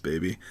boys,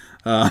 baby.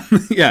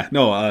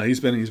 He's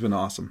been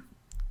awesome.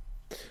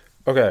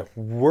 Okay,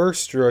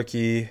 worst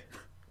rookie.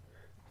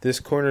 This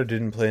corner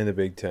didn't play in the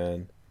Big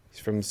Ten. He's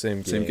from the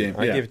same game.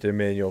 I give it to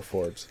Emmanuel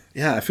Forbes.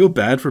 Yeah, I feel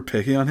bad for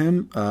picking on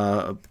him,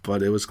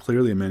 but it was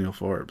clearly Emmanuel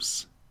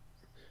Forbes.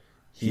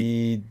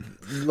 He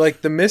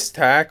the missed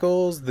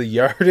tackles, the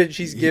yardage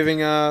he's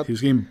giving up. He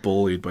was getting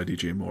bullied by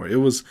DJ Moore. It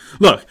was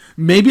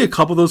maybe a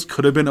couple of those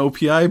could have been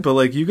OPI,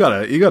 but you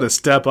gotta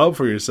step up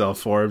for yourself,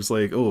 Forbes.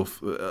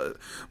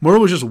 Moore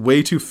was just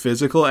way too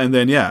physical, and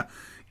then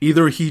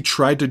either he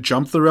tried to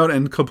jump the route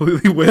and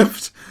completely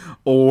whiffed,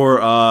 or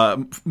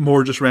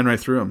Moore just ran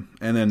right through him,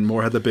 and then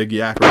Moore had the big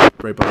yak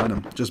right behind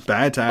him. Just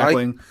bad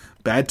tackling,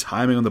 bad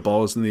timing when the ball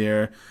was in the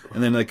air,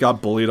 and then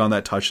got bullied on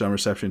that touchdown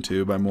reception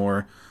too by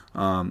Moore.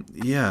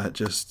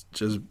 Just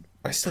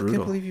I still brutal.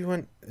 Can't believe he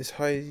went as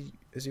high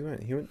as he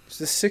went. He went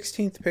the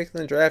 16th pick in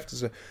the draft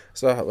as a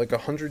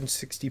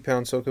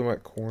 160-pound soaking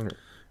wet corner.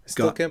 I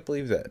still can't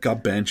believe that.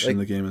 Got benched in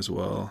the game as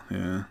well.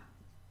 Yeah,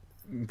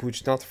 which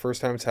is not the first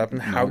time it's happened.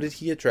 No. How did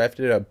he get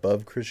drafted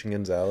above Christian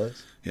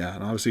Gonzalez? Yeah,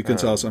 and obviously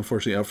Gonzalez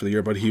unfortunately out for the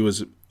year, but he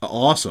was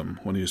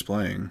awesome when he was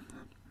playing.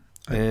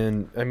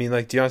 And I mean,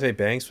 Deontay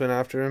Banks went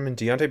after him, and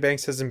Deontay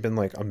Banks hasn't been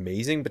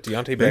amazing, but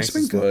Deontay Banks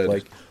has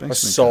good. A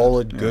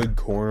solid, good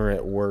corner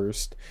at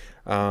worst.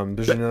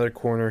 There's another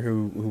corner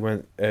who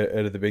went out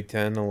of the Big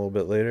Ten a little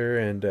bit later,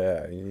 and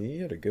he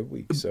had a good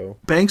week. So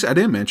Banks, I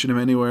didn't mention him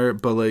anywhere,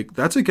 but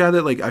that's a guy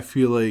that I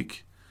feel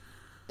like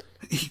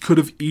he could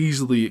have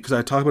easily, because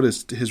I talk about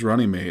his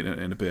running mate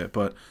in a bit,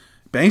 but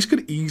Banks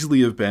could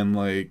easily have been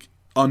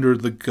under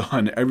the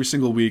gun every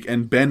single week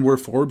and been where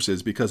Forbes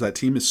is, because that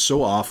team is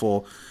so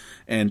awful.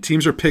 And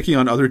teams are picking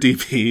on other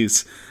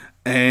DPs,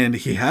 and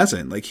he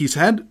hasn't. He's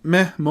had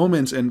meh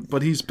moments,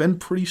 but he's been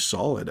pretty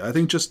solid. I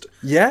think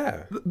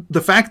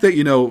the fact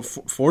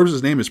that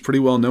Forbes' name is pretty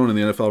well known in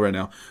the NFL right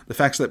now. The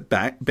fact that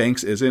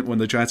Banks isn't, when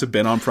the Giants have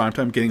been on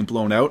primetime getting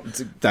blown out.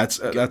 That's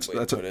a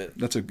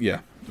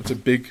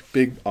big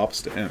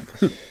ups to him.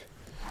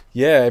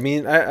 Yeah, I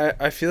mean,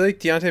 I feel like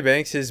Deontay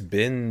Banks has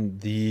been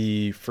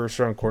the first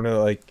round corner,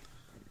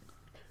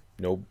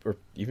 or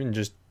even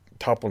just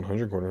top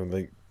 100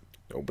 corner,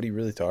 nobody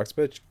really talks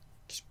about.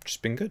 It's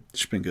just been good.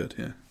 It's been good,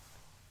 yeah.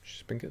 It's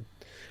just been good.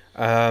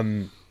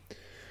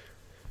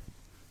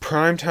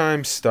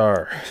 Primetime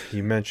star,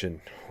 you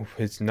mentioned.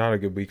 It's not a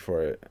good week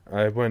for it.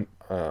 I went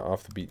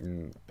off the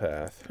beaten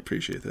path. I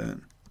appreciate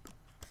that.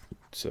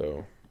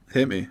 So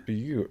hit me.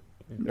 Okay.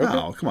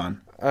 No,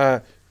 come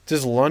on.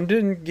 Does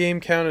London game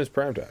count as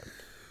primetime?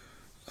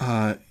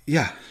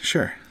 Yeah,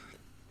 sure.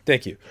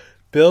 Thank you.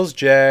 Bills,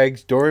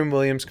 Jags, Dorian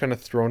Williams kind of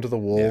thrown to the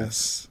wolves.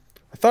 Yes.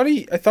 I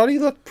thought he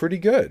looked pretty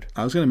good.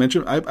 I was going to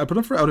mention, I put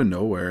him for out of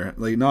nowhere.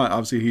 Not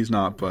obviously he's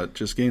not, but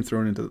just getting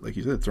thrown into, like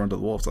you said, thrown to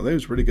the wolves. I think he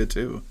was pretty good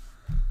too.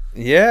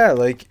 Yeah,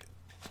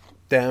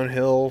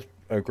 downhill,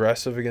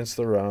 aggressive against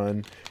the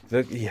run.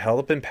 He held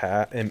up in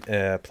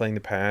playing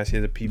the pass. He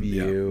had a PBU.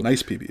 Yeah,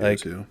 nice PBU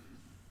too.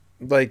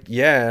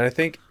 And I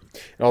think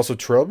also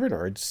Terrell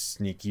Bernard's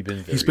sneaky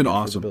been. He's been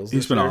awesome.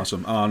 He's been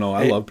awesome. Oh no,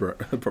 I love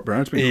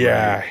Bernard's been great.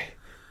 Yeah.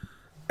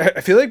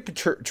 I feel like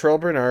Terrell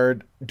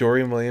Bernard,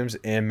 Dorian Williams,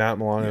 and Matt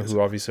Milano, who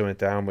obviously went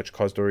down, which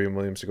caused Dorian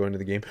Williams to go into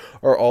the game,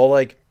 are all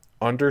like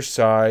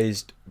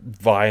undersized,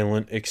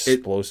 violent,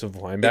 explosive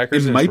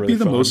linebackers. It might really be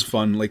the most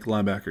fun like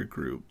linebacker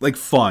group. Like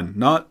fun,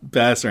 not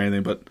best or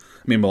anything, but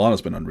I mean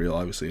Milano's been unreal,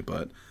 obviously,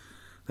 but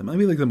that might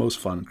be like the most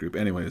fun group.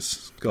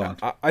 Anyways, go on.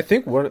 I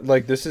think what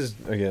like this is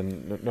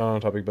again not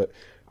on topic, but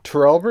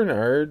Terrell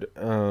Bernard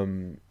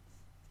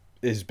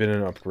has been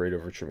an upgrade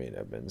over Tremaine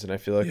Edmonds, and I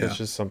feel like that's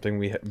just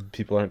something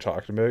people aren't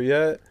talking about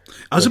yet.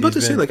 I was about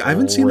to say, like, I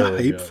haven't seen the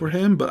hype for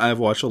him, but I've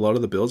watched a lot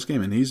of the Bills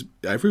game, and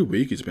every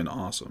week he's been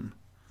awesome.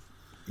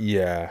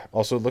 Yeah.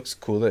 Also, it looks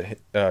cool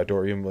that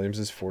Dorian Williams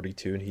is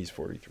 42 and he's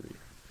 43.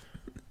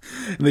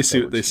 And they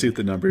suit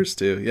the numbers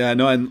too. Yeah,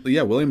 no, and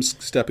Williams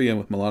stepping in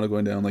with Milano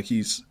going down, like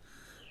he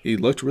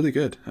looked really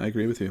good. I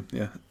agree with you.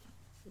 Yeah,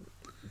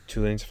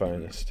 Tulane's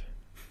finest.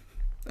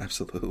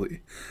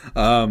 Absolutely.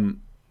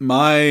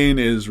 Mine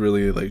is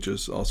really like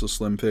just also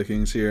slim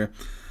pickings here.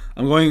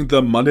 I'm going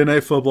the Monday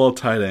Night Football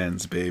tight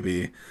ends,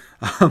 baby.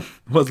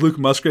 Was Luke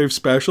Musgrave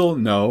special?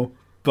 No.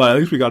 But at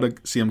least we got to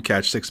see him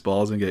catch 6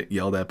 balls and get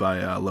yelled at by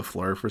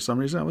LaFleur for some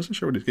reason. I wasn't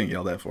sure what he was getting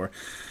yelled at for.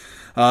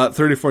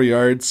 34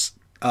 yards.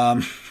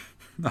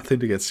 Nothing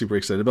to get super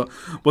excited about.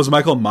 Was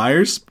Michael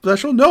Myers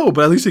special? No,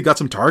 but at least he got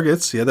some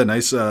targets. He had that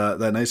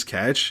nice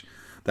catch.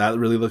 That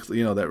really looked,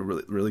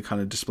 that really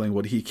kind of displaying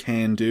what he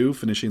can do,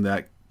 finishing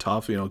that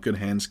tough, good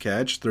hands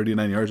catch,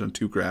 39 yards on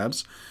 2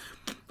 grabs.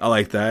 I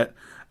like that.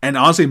 And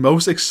honestly,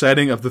 most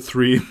exciting of the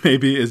 3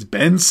 maybe is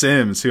Ben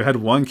Sims, who had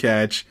 1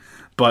 catch,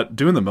 but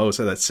doing the most,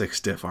 had that 6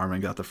 stiff arm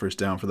and got the first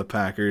down for the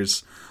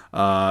Packers.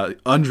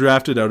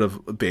 Undrafted out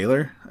of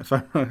Baylor, if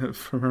I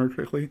remember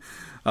correctly.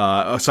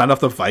 Signed off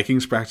the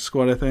Vikings practice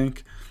squad, I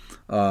think.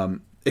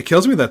 It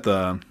kills me that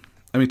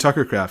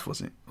Tucker Kraft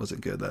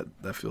wasn't good.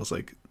 That feels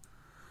like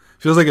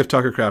if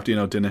Tucker Kraft,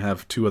 didn't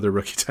have 2 other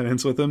rookie tight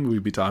ends with him,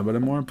 we'd be talking about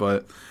him more.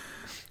 But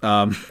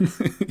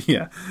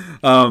yeah.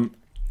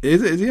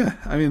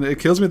 It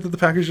kills me that the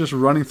Packers are just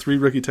running 3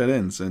 rookie tight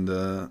ends, and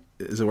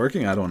is it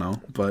working? I don't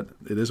know, but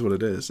it is what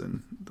it is,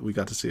 and we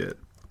got to see it.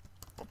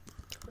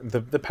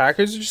 The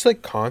Packers are just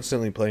like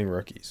constantly playing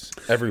rookies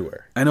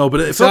everywhere. I know, but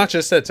it's not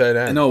just at tight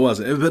end. I know it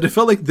wasn't, but it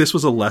felt like this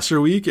was a lesser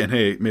week, and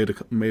hey, maybe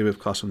it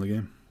cost them the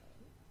game.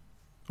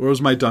 Or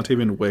was my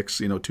Dontavian Wicks,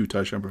 2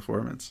 touchdown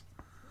performance?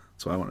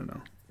 That's what I want to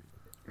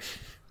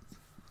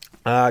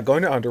know.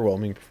 Going to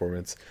underwhelming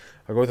performance,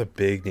 I'll go with a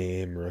big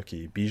name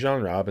rookie,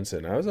 Bijan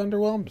Robinson. I was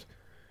underwhelmed.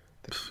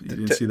 You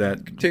didn't see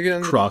that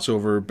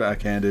crossover,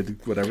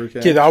 backhanded, whatever.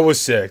 Yeah, that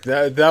was sick.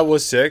 That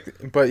was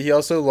sick. But he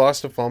also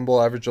lost a fumble,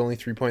 averaged only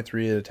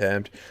 3.3 an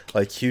attempt.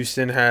 Like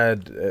Houston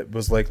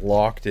was like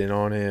locked in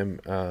on him.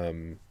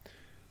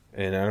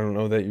 And I don't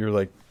know that you're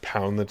like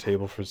pound the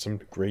table for some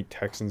great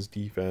Texans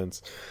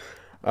defense.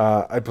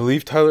 I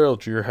believe Tyler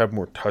Algier had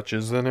more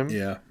touches than him.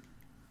 Yeah.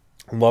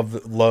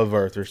 Love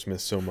Arthur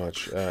Smith so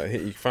much.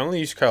 He finally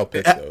used Kyle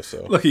Pitts though.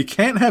 So look, you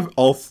can't have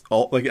all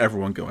like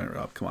everyone going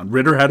up. Come on,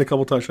 Ritter had a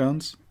couple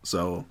touchdowns,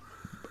 so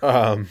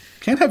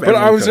can't have. But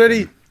I was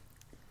ready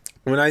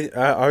when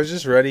I was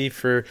just ready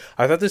for.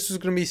 I thought this was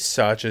going to be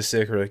such a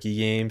sick rookie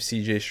game.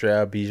 C.J.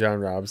 Stroud, Bijan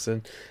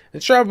Robinson,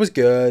 and Stroud was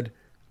good,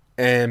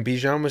 and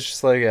Bijan was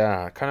just like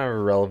kind of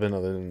irrelevant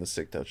other than the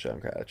sick touchdown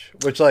catch,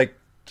 which like.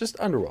 Just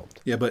underwhelmed.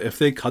 Yeah, but if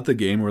they cut the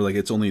game where like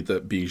it's only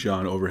the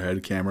Bijan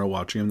overhead camera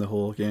watching him the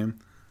whole game,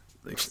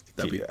 like,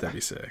 that'd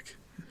be sick.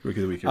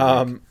 Rookie of the week.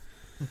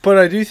 But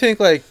I do think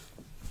like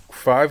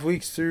 5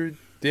 weeks through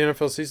the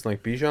NFL season,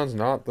 like Bijan's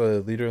not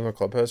the leader in the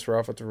clubhouse for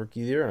offensive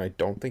rookie of the year, and I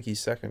don't think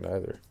he's second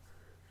either.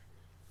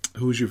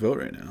 Who would you vote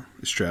right now?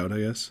 Stroud,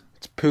 I guess.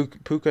 It's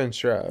Puka and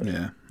Stroud.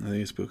 Yeah, I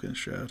think it's Puka and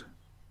Stroud.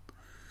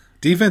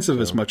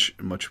 Defensive is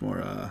much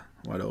more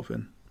wide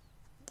open.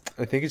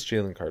 I think it's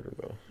Jalen Carter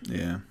though.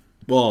 Yeah.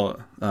 Well,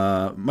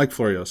 Mike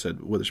Florio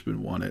said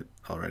Witherspoon won it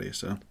already,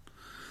 so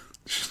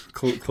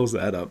close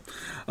that up.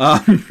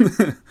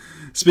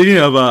 Speaking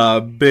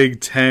of Big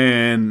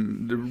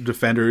Ten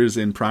defenders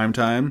in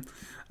primetime,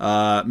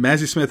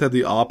 Mazi Smith had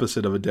the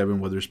opposite of a Devin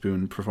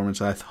Witherspoon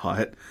performance, I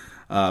thought.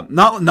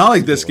 Not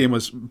like this game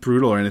was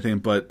brutal or anything,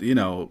 but,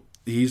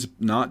 he's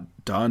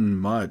not done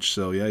much.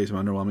 So, yeah, he's an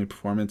underwhelming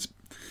performance.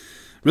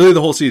 Really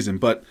the whole season,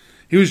 but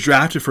he was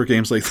drafted for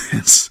games like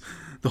this.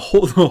 The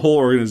whole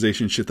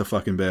organization shit the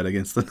fucking bed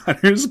against the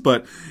Niners,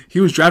 but he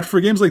was drafted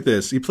for games like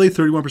this. He played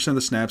 31% of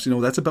the snaps.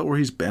 That's about where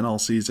he's been all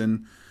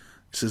season.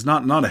 This is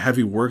not a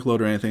heavy workload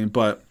or anything,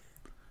 but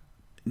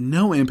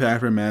no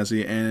impact from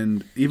Mazzy.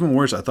 And even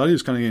worse, I thought he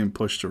was kind of getting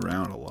pushed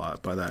around a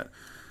lot by that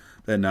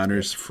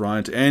Niners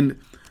front. And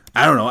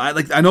I don't know.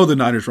 I know the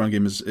Niners run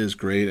game is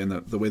great and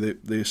the way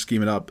they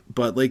scheme it up,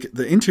 but like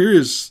the interior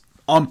is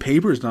on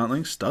paper is not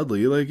like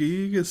studly. Like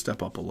he could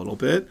step up a little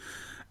bit.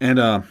 And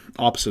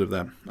opposite of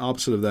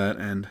that,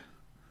 and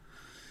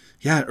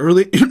yeah,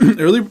 early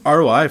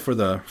ROI for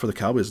the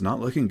Cowboys is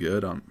not looking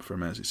good for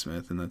Mazi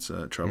Smith, and that's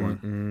troubling.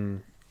 Mm-hmm.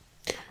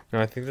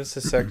 No, I think that's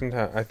the second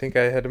time. I think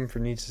I had him for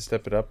needs to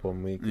step it up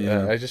 1 week.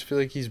 Yeah, I just feel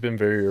like he's been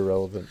very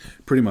irrelevant.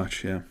 Pretty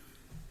much, yeah.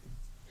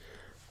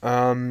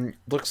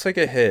 Looks like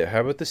a hit.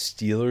 How about the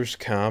Steelers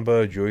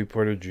combo, Joey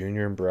Porter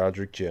Jr. and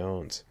Broderick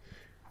Jones?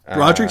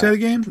 Broderick had a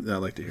game? I'd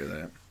like to hear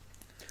that.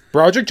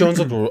 Broderick Jones,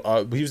 he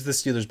was the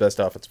Steelers' best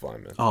offensive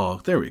lineman.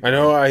 Oh, there we go. I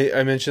know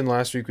I mentioned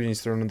last week when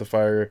he's thrown in the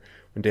fire,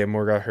 when Dan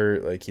Moore got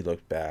hurt, like he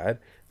looked bad.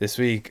 This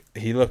week,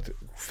 he looked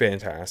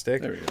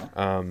fantastic. There we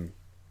go.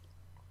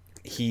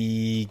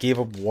 He gave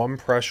up 1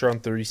 pressure on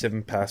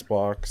 37 pass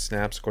block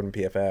snaps, according to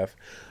PFF.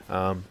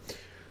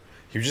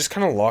 He was just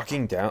kind of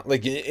locking down.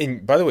 Like,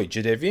 and by the way,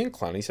 Jadeveon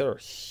Clowney's had a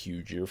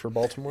huge year for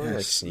Baltimore,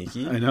 like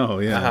sneaky. I know,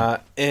 yeah.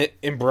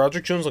 And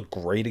Broderick Jones looked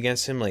great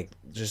against him. Like,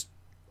 just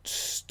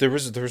there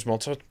was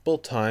multiple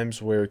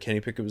times where Kenny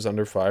Pickett was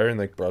under fire, and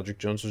like Broderick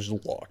Jones was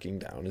just locking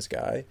down his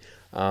guy.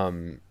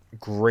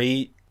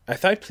 Great. I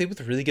thought he played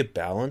with really good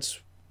balance,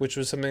 which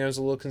was something I was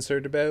a little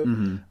concerned about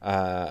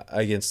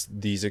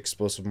against these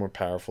explosive, more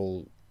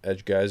powerful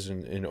edge guys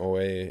in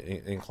OA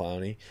and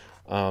Clowney.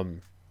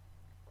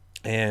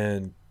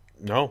 And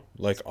no,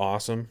 like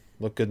awesome.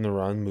 Looked good in the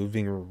run,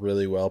 moving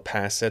really well.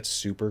 Pass set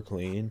super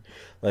clean.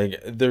 Like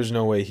there's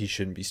no way he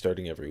shouldn't be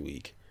starting every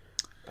week.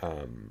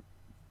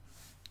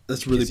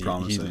 That's really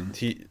promising.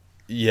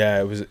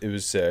 Yeah, it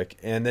was sick.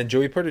 And then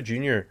Joey Porter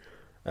Jr.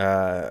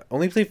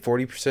 Only played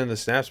 40% of the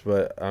snaps,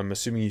 but I'm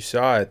assuming you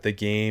saw it. The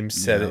game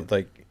set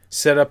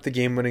up the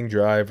game-winning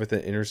drive with an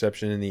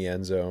interception in the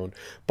end zone.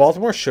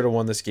 Baltimore should have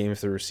won this game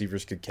if the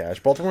receivers could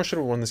catch. Baltimore should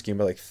have won this game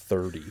by like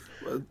 30.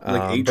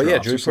 Like 8 but yeah,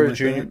 Joey Porter like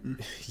Jr.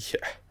 that.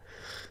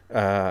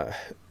 Yeah.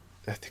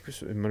 I think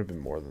it might have been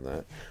more than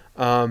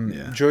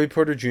that. Joey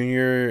Porter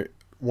Jr.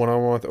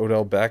 one-on-one with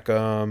Odell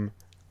Beckham.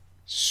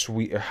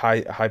 Sweet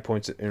high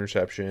points at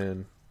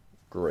interception.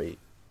 Great.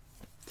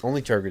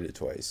 Only targeted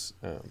twice.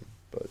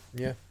 But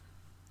yeah.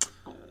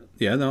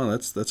 Yeah, no,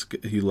 that's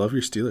good. You love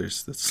your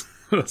Steelers. That's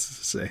what else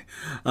to say.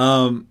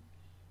 I'm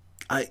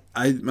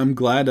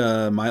glad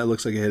Maya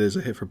looks like a hit is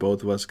a hit for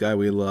both of us. Guy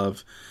we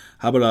love.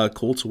 How about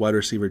Colts wide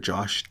receiver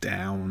Josh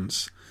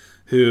Downs,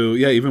 who,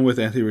 even with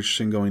Anthony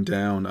Richardson going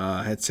down,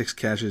 had 6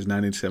 catches,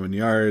 97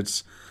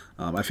 yards.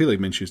 I feel like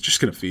Minshew's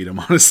just going to feed him,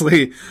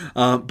 honestly.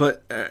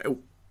 But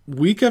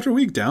week after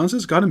week, Downs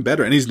has gotten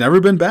better, and he's never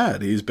been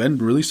bad. He's been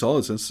really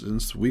solid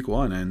since week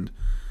 1, and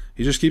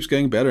he just keeps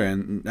getting better.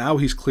 And now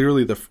he's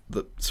clearly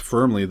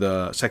firmly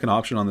the second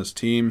option on this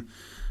team.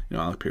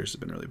 Alec Pierce has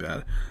been really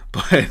bad,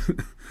 but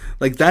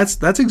like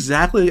that's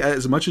exactly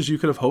as much as you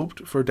could have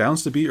hoped for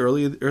Downs to be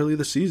early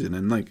this season.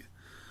 And like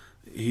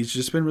he's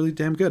just been really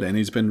damn good, and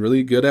he's been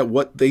really good at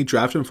what they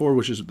drafted him for,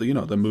 which is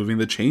the moving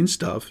the chain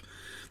stuff.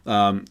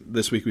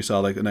 This week we saw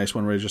like a nice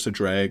one where he's just a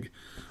drag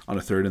on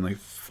a third and like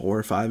 4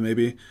 or 5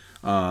 maybe.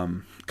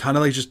 Kind of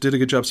like just did a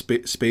good job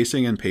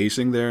spacing and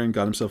pacing there and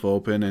got himself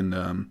open.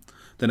 And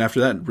then after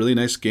that, really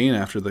nice gain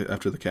after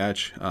the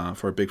catch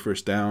for a big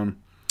first down.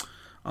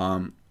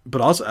 But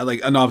also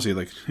and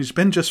obviously he's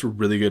been just a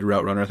really good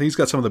route runner. I think he's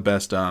got some of the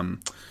best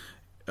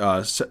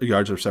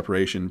yards of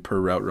separation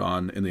per route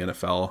run in the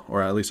NFL,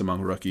 or at least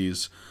among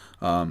rookies.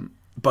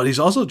 But he's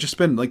also just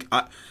been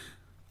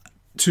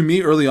to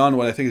me early on,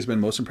 what I think has been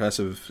most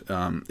impressive,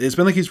 it's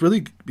been he's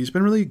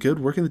been really good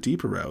working the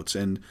deeper routes,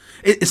 and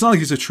it's not like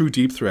he's a true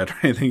deep threat or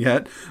anything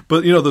yet.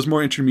 But those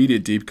more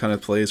intermediate deep kind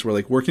of plays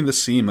where working the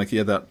seam, he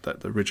had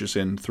the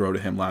Richardson throw to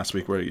him last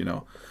week where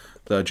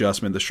the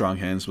adjustment, the strong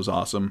hands was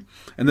awesome,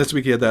 and this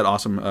week he had that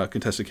awesome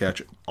contested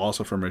catch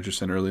also from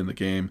Richardson early in the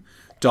game,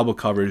 double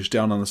coverage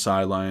down on the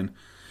sideline.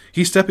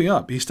 He's stepping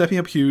up. He's stepping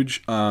up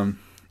huge. For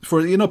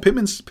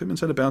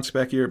Pittman's had a bounce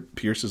back year.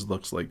 Pierce's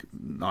looks like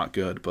not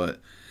good, but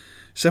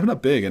stepping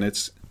up big, and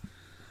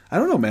I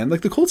don't know, man.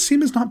 The Colts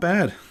team is not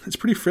bad. It's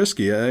pretty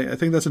frisky. I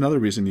think that's another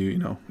reason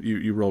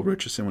you roll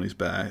Richardson when he's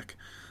back.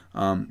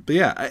 But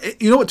yeah,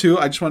 you know what too?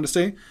 I just wanted to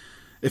say,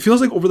 it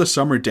feels like over the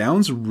summer,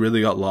 Downs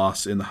really got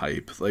lost in the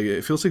hype.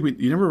 It feels like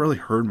you never really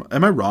heard.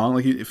 Am I wrong?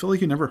 I feel like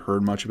you never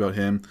heard much about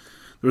him.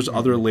 There's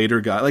other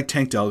later guys like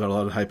Tank Dell got a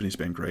lot of hype and he's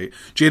been great.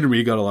 Jaden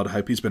Reed got a lot of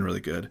hype. He's been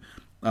really good.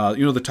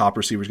 The top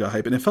receivers got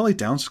hype, and it felt like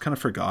Downs was kind of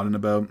forgotten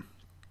about,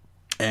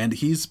 and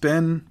he's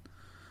been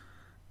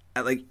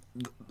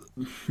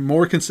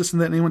more consistent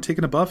than anyone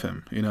taken above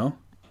him,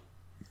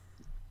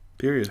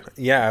 Period.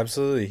 Yeah,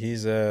 absolutely.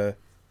 He's I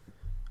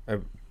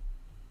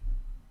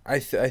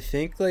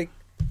think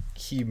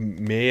he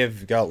may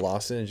have got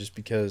lost in it just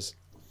because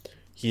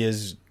he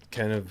is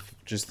kind of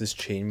just this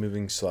chain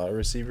moving slot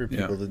receiver.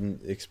 People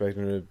didn't expect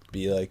him to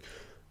be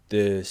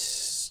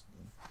this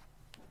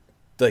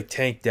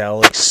Tank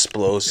Dell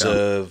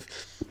explosive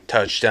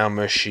touchdown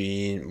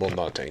machine. Well,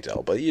 not Tank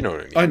Dell, but you know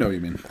what I mean. I know what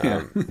you mean.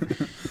 Yeah.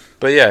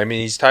 But yeah, I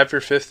mean, he's tied for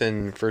 5th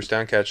in first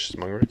down catches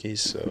among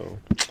rookies, so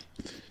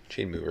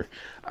chain mover.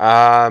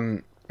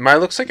 My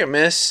looks like a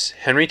miss,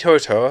 Henry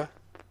To'oTo'o,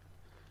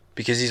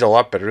 because he's a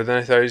lot better than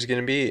I thought he was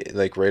going to be,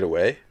 right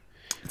away.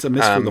 It's a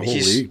miss for the whole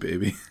league,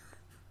 baby.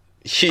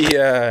 He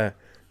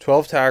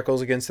 12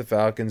 tackles against the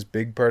Falcons,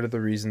 big part of the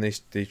reason they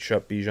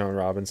shut Bijan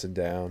Robinson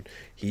down.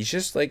 He's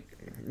just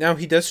now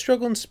he does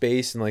struggle in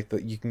space, and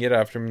you can get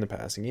after him in the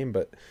passing game,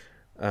 but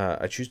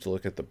I choose to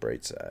look at the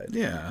bright side.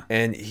 Yeah.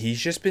 And he's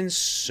just been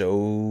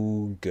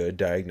so good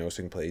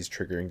diagnosing plays,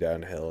 triggering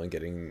downhill, and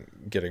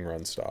getting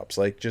run stops.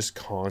 Like, just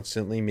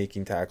constantly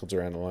making tackles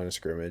around the line of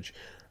scrimmage.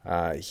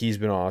 He's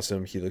been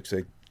awesome. He looks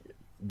like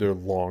their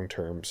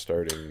long-term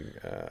starting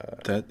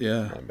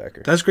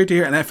linebacker. That's great to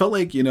hear. And I felt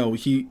like, he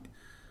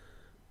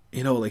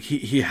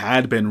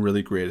had been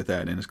really great at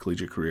that in his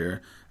collegiate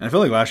career. And I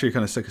felt like last year he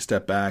kind of took a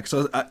step back.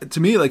 So to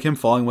me, like, him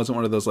falling wasn't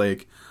one of those,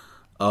 like,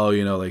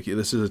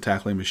 this is a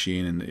tackling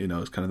machine, and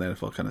it's kind of the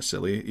NFL kind of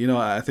silly.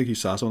 I think he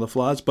saw some of the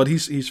flaws, but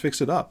he's fixed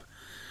it up.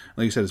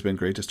 Like you said, it's been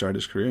great to start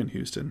his career in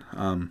Houston.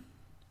 Mine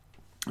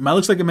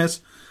looks like a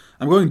miss.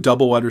 I'm going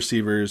double wide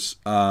receivers.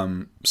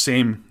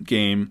 Same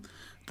game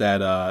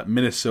that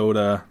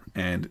Minnesota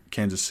and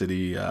Kansas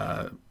City.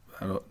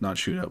 Not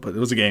shootout, but it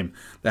was a game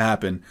that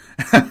happened.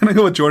 I'm gonna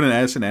go with Jordan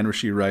Addison and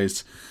Rashee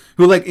Rice,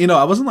 who, like,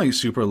 I wasn't like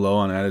super low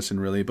on Addison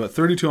really, but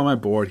 32 on my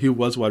board. He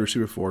was wide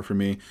receiver 4 for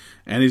me,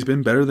 and he's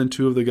been better than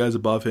 2 of the guys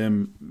above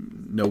him,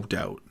 no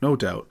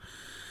doubt.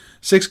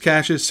 6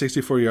 catches,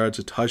 64 yards,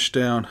 a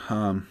touchdown.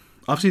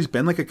 Obviously, he's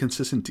been like a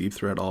consistent deep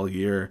threat all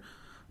year,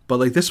 but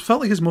like this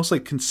felt like his most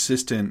like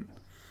consistent,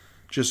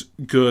 just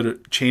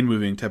good chain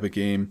moving type of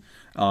game.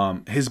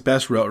 His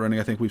best route running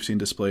I think we've seen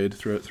displayed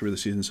through the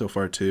season so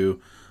far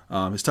too.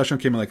 His touchdown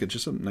came in like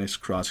just a nice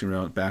crossing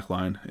route back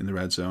line in the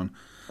red zone.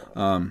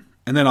 And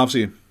then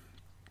obviously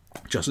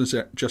Justin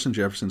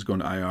Jefferson's going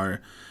to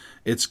IR.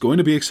 It's going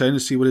to be exciting to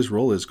see what his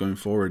role is going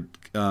forward.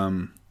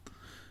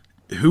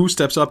 Who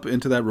steps up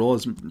into that role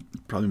is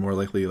probably more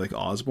likely like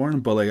Osborne,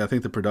 but like I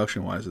think the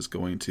production wise is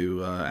going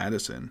to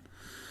Addison.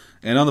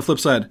 And on the flip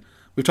side,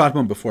 we've talked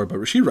about him before, but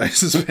Rashee Rice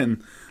has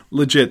been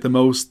legit the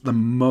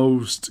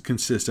most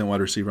consistent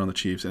wide receiver on the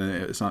Chiefs, and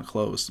it's not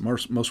close.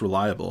 Most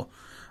reliable.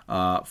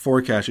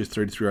 4 catches,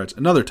 33 yards,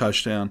 another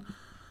touchdown.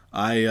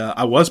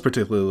 I was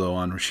particularly low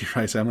on Rashee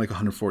Rice. I'm like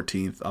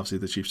 114th. Obviously,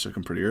 the Chiefs took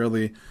him pretty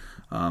early.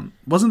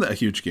 Wasn't a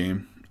huge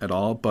game at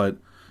all, but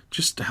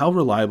just how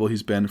reliable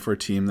he's been for a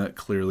team that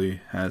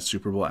clearly has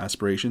Super Bowl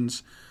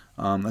aspirations.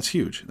 That's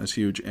huge.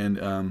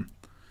 And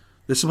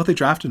this is what they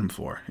drafted him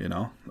for,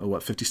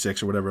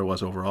 56 or whatever it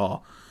was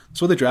overall.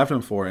 That's what they drafted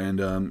him for,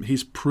 and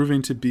he's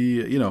proving to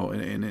be,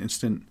 an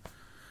instant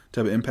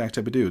type of impact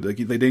type of dude. Like,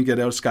 they didn't get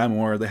out of Sky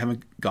Moore. They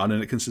haven't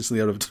gotten it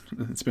consistently out of.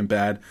 It's been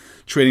bad.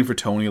 Trading for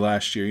Tony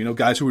last year,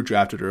 guys who were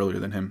drafted earlier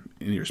than him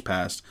in years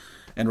past.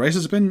 And Rice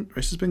has been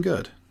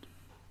good.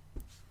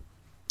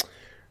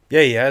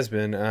 Yeah, he has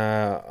been.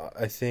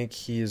 I think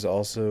he is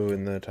also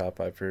in the top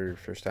 5 for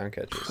first down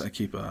catches. I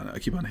keep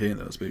on hating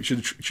those, but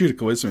you should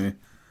quiz me.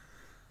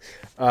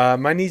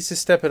 Mine needs to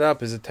step it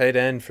up as a tight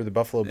end for the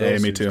Buffalo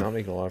Bills. Hey, me too. He's not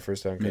making a lot of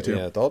first down catches. Me too.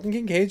 Yeah, Dalton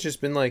Kincaid's just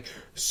been like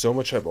so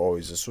much hype.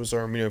 Always the Swiss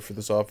Army knife for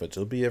this offense.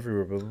 He'll be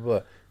everywhere. Blah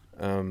blah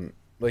blah.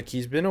 Like,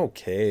 he's been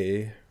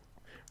okay,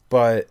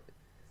 but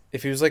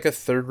if he was like a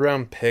 3rd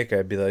round pick,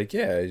 I'd be like,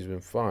 yeah, he's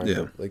been fine. Yeah.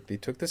 But, like, they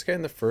took this guy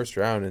in the 1st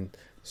round, and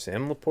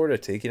Sam Laporta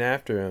taking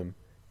after him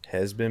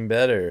has been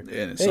better.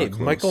 And it's hey, not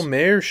close. Michael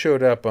Mayer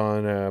showed up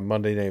on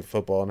Monday Night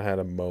Football and had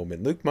a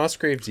moment. Luke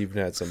Musgraves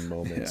even had some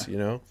moments,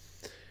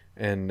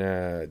 And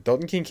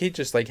Dalton Kincaid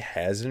just like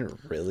hasn't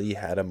really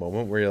had a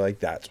moment where you're like,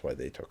 that's why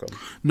they took him.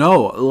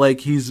 No, like,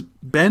 he's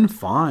been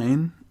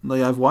fine.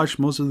 Like, I've watched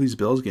most of these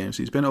Bills games.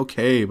 He's been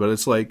okay, but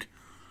it's like,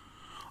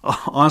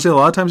 honestly, a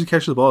lot of times he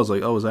catches the ball, it's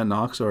like, oh, was that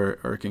Knox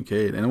or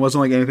Kincaid? And it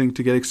wasn't like anything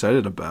to get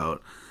excited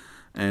about.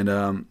 And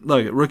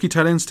look, rookie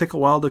tight ends take a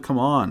while to come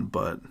on,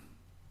 but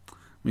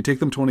take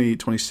them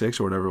 2026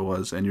 or whatever it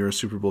was, and you're a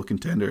Super Bowl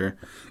contender.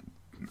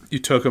 You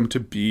took them to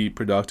be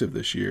productive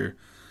this year.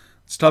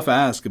 It's a tough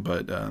ask,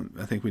 but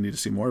I think we need to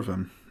see more of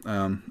him.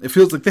 It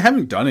feels like they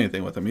haven't done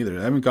anything with him either.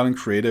 They haven't gotten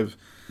creative.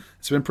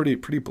 It's been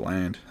pretty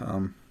bland.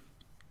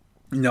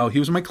 He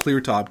was my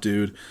clear top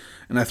dude,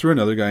 and I threw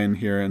another guy in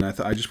here, and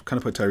I just kind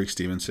of put Tyreek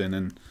Stevenson.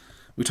 And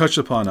we touched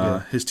upon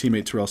his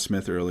teammate Terrell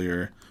Smith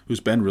earlier, who's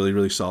been really,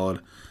 really solid.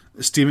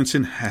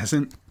 Stevenson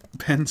hasn't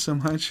been so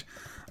much.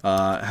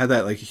 Had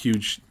that like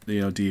huge,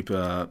 deep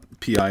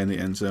PI in the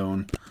end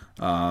zone.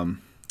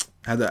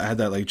 Had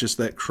that like just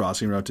that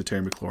crossing route to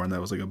Terry McLaurin that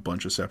was like a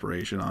bunch of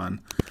separation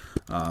on.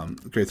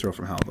 Great throw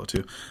from Howell though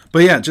too.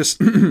 But yeah,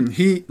 just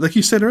he, like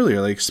you said earlier,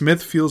 like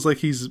Smith feels like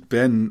he's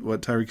been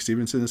what Tyreek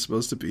Stevenson is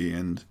supposed to be,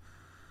 and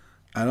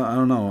I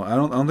don't know. I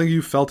don't think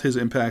you felt his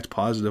impact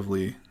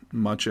positively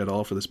much at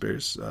all for the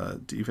Bears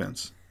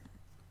defense.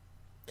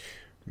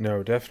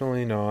 No,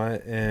 definitely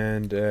not.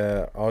 And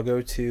I'll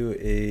go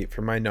to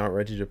for my not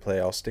ready to play,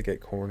 I'll stick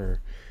at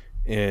corner.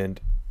 And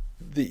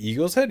the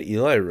Eagles had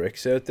Eli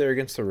Ricks out there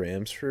against the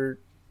Rams for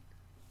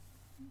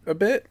a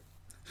bit.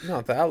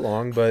 Not that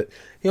long, but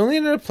he only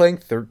ended up playing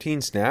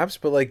 13 snaps.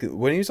 But like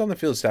when he was on the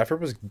field,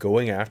 Stafford was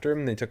going after him,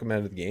 and they took him out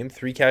of the game.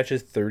 3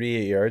 catches,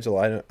 38 yards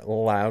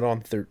allowed on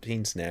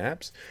 13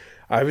 snaps.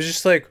 I was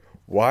just like,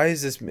 why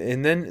is this?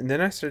 And then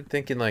I started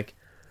thinking like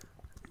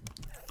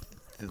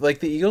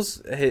the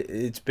Eagles,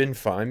 it's been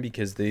fine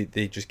because they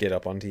just get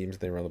up on teams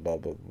and they run the ball,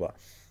 blah blah blah.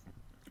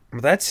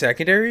 But that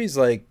secondary is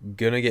like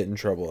gonna get in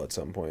trouble at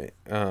some point.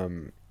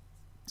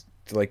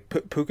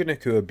 Puka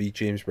Nacua beat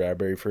James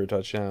Bradbury for a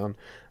touchdown.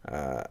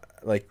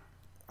 Like,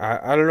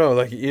 I don't know.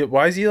 Like,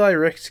 why is Eli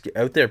Ricks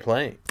out there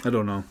playing? I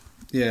don't know.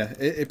 Yeah,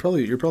 you're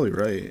probably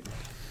right.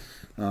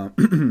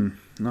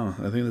 No,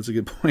 I think that's a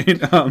good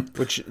point.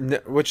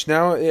 Which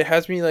now it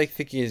has me like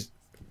thinking is,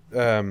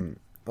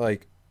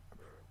 like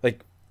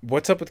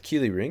what's up with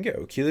Keely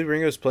Ringo? Keely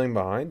Ringo's playing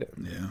behind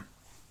him.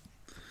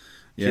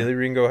 Yeah. Keely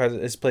Ringo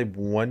has played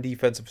one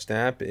defensive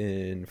snap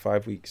in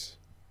 5 weeks.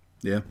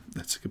 Yeah,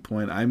 that's a good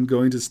point. I'm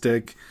going to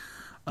stick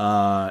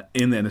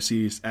in the NFC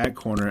East at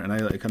corner, and I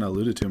kind of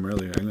alluded to him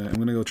earlier. I'm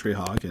going to go Trey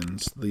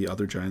Hawkins, the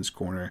other Giants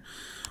corner.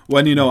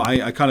 When,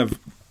 I kind of,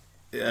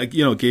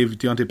 gave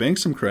Deontay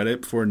Banks some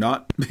credit for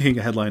not being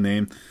a headline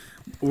name,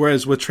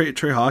 whereas with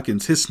Trey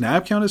Hawkins, his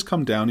snap count has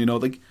come down.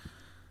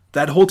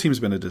 That whole team's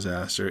been a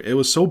disaster. It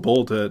was so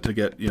bold to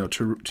get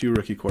two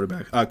rookie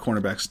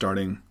cornerbacks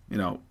starting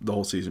the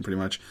whole season pretty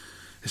much.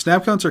 His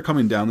snap counts are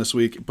coming down this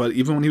week, but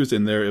even when he was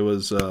in there, it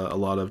was a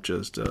lot of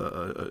just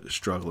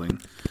struggling.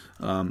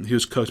 He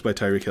was coached by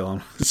Tyreek Hill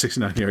on a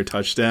 69-yard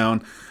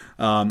touchdown,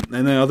 and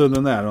then other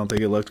than that, I don't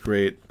think it looked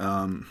great.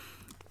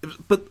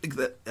 But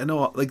I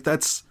know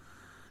it's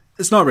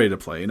not ready to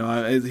play.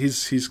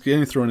 He's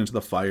getting thrown into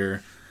the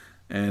fire.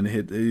 And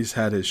he's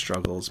had his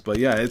struggles. But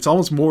yeah, it's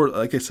almost more,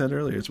 like I said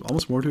earlier, it's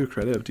almost more to a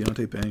credit of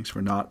Deontay Banks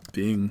for not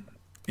being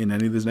in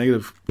any of these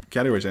negative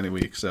categories any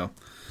week. So,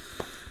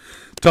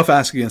 tough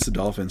ask against the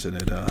Dolphins, and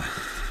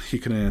he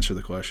couldn't answer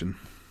the question.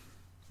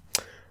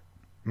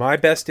 My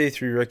best day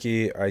 3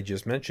 rookie I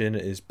just mentioned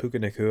is Puka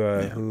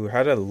Nacua, who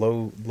had a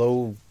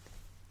low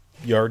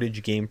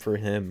yardage game for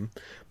him,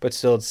 but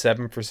still had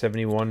 7 for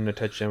 71 and a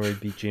touchdown where he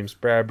beat James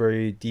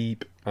Bradbury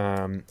deep.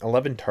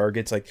 11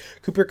 targets. Like,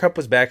 Cooper Kupp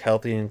was back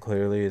healthy and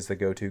clearly is the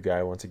go-to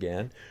guy once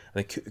again.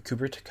 Like,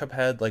 Cooper Kupp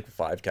had like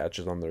 5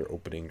 catches on their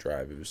opening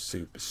drive. It was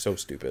so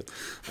stupid,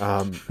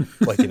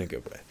 like in a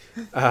good way.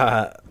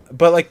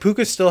 But like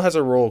Puka still has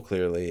a role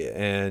clearly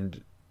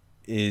and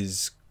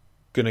is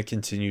gonna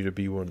continue to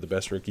be one of the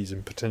best rookies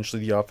and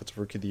potentially the offensive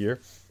rookie of the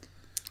year.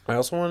 I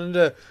also wanted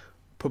to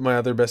put my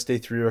other best day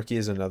 3 rookie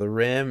as another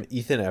Ram,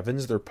 Ethan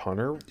Evans, their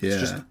punter. It's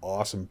just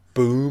awesome.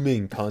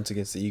 Booming punts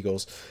against the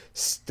Eagles,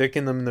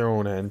 sticking them in their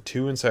own end,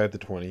 2 inside the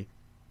 20.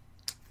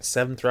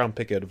 7th round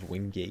pick out of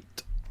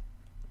Wingate.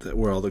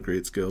 Where all the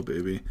greats go,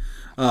 baby.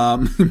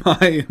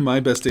 My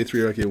best day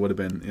 3 rookie would have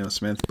been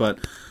Smith, but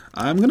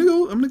I'm gonna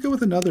go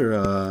with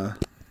another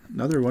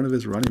one of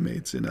his running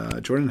mates in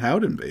Jordan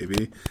Howden,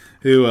 baby,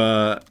 who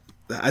I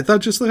thought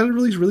just had a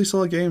really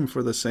solid game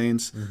for the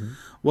Saints.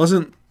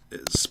 Wasn't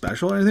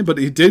special or anything, but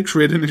he did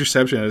create an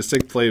interception at a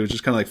sick play. It was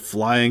just kind of like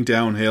flying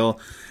downhill,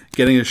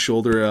 getting his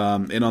shoulder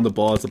in on the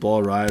ball as the ball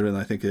arrived, and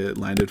I think it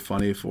landed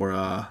funny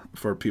for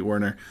Pete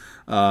Werner.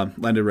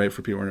 Landed right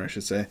for Pete Werner, I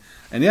should say.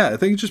 And yeah, I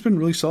think it's just been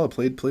really solid.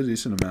 Played a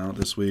decent amount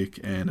this week,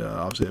 and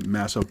obviously a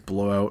massive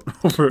blowout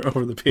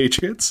over the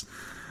Patriots.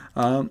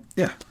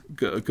 Yeah,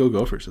 go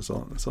Gophers. That's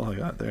all I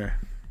got there.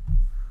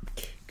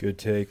 Good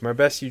take. My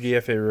best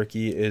UDFA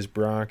rookie is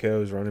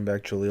Broncos running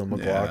back Jaleel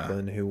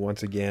McLaughlin, who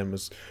once again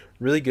was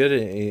really good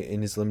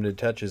in his limited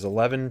touches.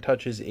 11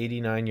 touches,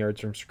 89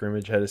 yards from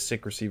scrimmage, had a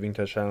sick receiving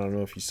touchdown. I don't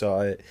know if you saw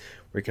it,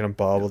 where he kind of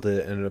bobbled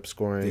it, ended up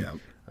scoring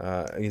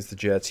against the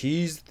Jets.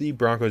 He's the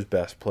Broncos'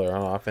 best player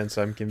on offense,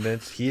 I'm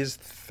convinced. He is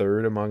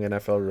 3rd among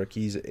NFL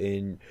rookies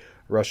in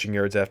rushing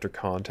yards after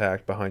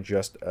contact behind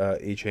just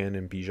Achane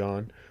and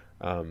Bijan.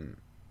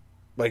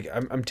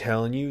 I'm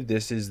telling you,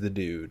 this is the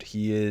dude.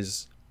 He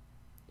is...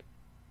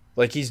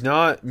 Like, he's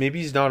not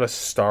a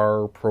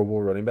star Pro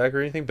Bowl running back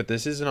or anything, but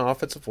this is an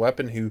offensive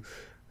weapon who,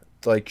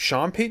 like,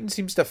 Sean Payton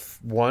seems to,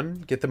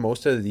 1, get the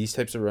most out of these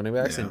types of running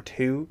backs, and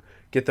 2,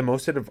 get the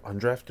most out of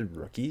undrafted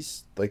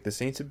rookies. Like, the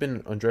Saints have been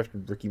an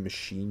undrafted rookie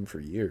machine for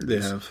years.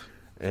 They have.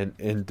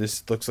 And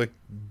this looks like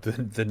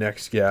the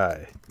next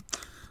guy.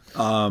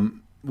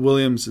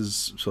 Williams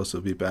is supposed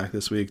to be back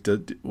this week.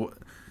 Do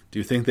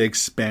you think they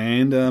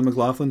expand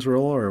McLaughlin's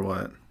role or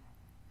what?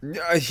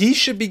 He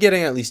should be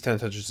getting at least 10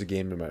 touches a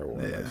game no matter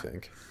what, I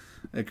think.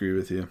 I agree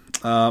with you.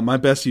 My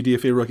best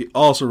UDFA rookie,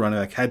 also running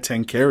back, had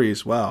 10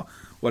 carries. Wow,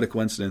 what a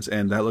coincidence.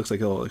 And that looks like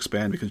he'll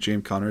expand because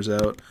James Conner's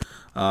out.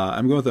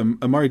 I'm going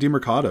with Amari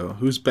DiMercado,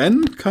 who's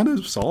been kind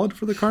of solid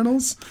for the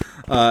Cardinals.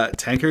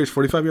 10 carries,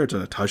 45 yards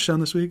on a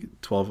touchdown this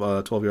week,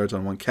 12 yards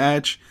on 1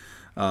 catch.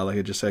 Like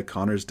I just said,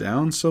 Conner's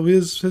down, so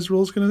his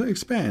role is going to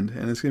expand,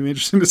 and it's going to be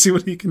interesting to see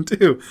what he can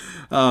do.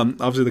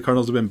 Obviously, the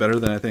Cardinals have been better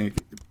than I think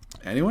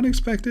anyone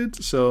expected,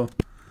 so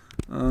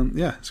it's going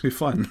to be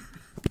fun.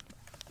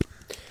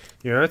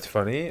 You know what's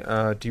funny?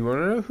 Do you want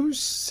to know who's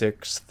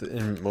 6th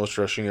in most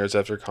rushing yards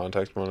after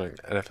contact among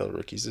NFL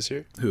rookies this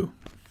year? Who?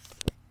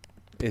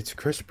 It's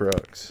Chris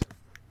Brooks.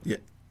 Yeah.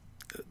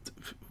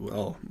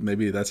 Well,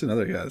 maybe that's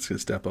another guy that's going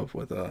to step up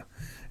with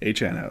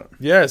Achane out.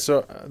 Yeah,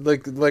 so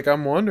like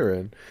I'm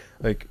wondering,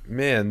 like,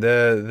 man,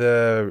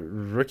 the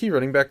rookie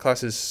running back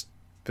class has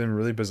been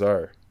really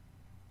bizarre.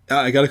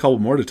 I got a couple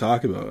more to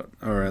talk about,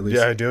 or at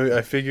least I do.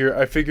 I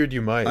figured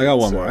you might. I got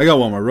one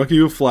more.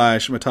 Rookie with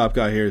flash. My top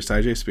guy here is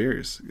Tyjae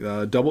Spears.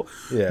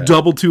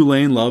 Double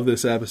Tulane. Love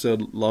this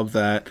episode. Love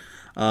that.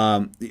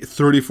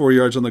 34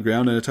 yards on the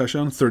ground and a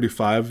touchdown,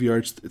 35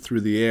 yards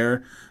through the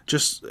air.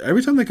 Just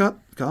every time they got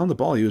on the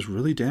ball, he was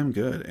really damn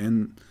good.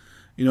 And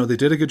they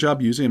did a good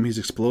job using him. He's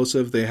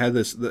explosive. They had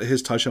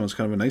his touchdown was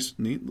kind of a nice,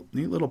 neat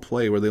little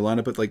play where they lined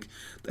up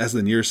as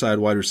the near side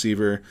wide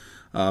receiver,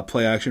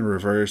 play action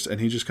reverse, and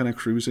he just kind of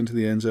cruised into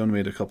the end zone,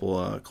 made a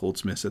couple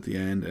Colts miss at the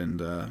end,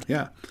 and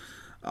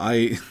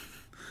I'm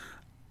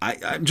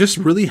just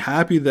really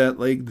happy that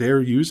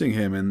they're using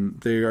him,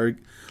 and they are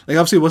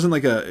obviously it wasn't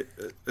a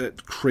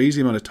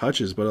crazy amount of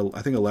touches, but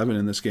I think 11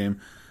 in this game.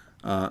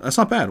 That's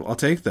not bad. I'll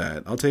take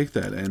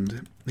that,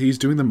 and he's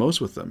doing the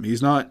most with them.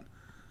 He's not.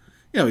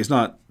 He's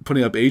not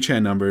putting up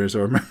Achane numbers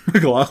or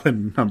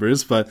McLaughlin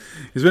numbers, but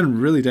he's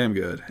been really damn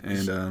good.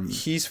 And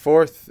he's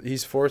fourth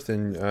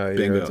in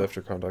yards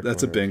after contact.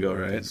 That's a bingo,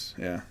 right?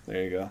 Yeah,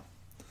 there you go.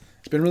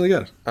 It's been really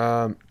good.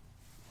 I'll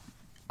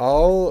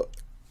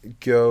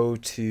go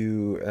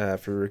to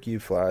for rookie who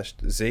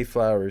flashed, Zay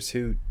Flowers,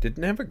 who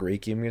didn't have a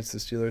great game against the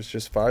Steelers,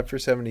 just 5 for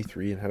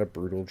 73 and had a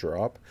brutal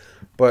drop,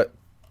 but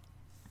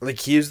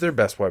he is their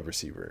best wide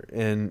receiver,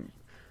 and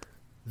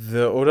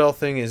the Odell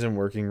thing isn't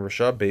working.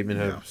 Rashad Bateman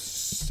had a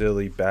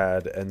silly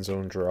bad end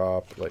zone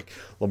drop.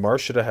 Lamar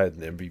should have had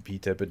an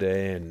MVP type of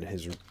day, and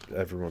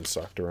everyone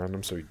sucked around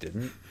him, so he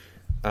didn't.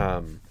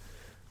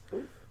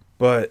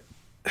 But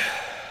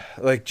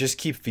just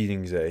keep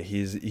feeding Zay. He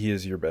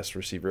is your best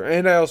receiver.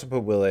 And I also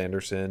put Will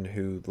Anderson,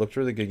 who looked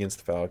really good against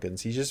the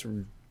Falcons. He's just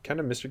kind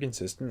of Mr.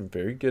 Consistent,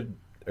 very good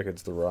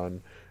against the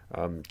run.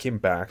 Came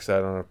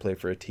backside on a play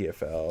for a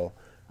TFL.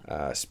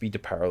 Speed to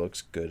power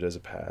looks good as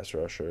a pass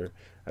rusher.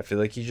 I feel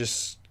like you're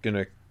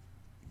gonna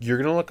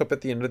look up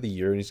at the end of the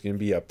year and he's gonna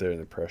be up there in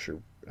the pressure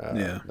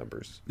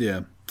numbers.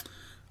 Yeah.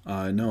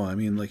 No, I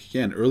mean,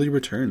 again, early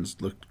returns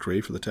looked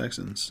great for the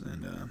Texans,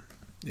 and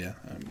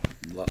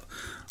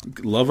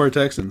love our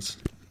Texans.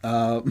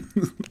 I'll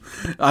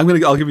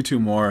give you two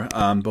more,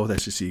 both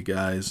SEC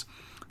guys.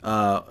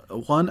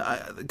 One,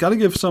 I gotta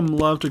give some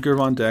love to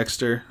Gervon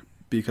Dexter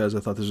because I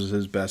thought this was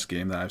his best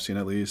game that I've seen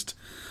at least.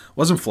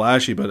 Wasn't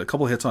flashy, but a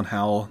couple hits on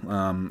Howell.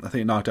 I think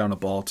he knocked down a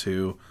ball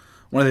too.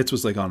 One of the hits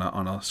was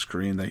on a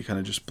screen that he kind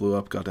of just blew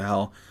up, got to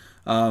Howell.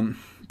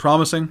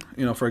 Promising,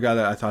 for a guy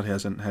that I thought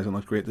hasn't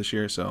looked great this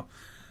year, so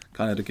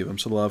kind of had to give him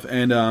some love.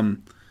 And a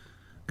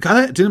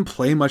guy that didn't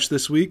play much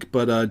this week,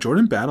 but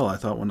Jordan Battle, I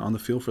thought when on the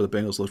field for the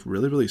Bengals looked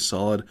really, really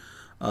solid.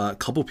 A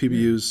couple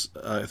PBUs.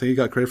 I think he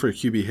got credit for a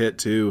QB hit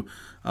too.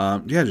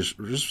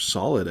 Just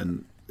solid.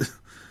 And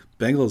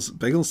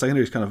Bengals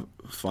secondary is kind of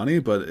funny,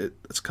 but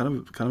it's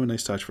kind of a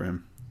nice touch for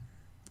him.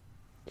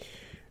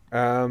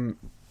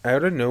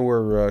 Out of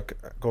nowhere,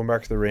 going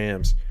back to the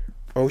Rams,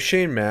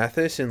 O'Shane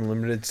Mathis in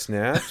limited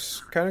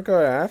snaps kind of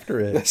got after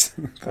it.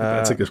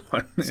 That's a good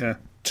one. Yeah,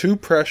 2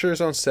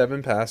 pressures on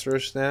 7 pass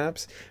rush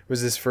snaps. It was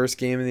his first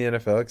game in the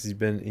NFL because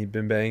he'd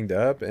been banged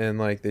up, and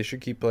they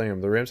should keep playing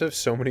him. The Rams have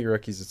so many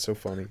rookies; it's so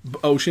funny.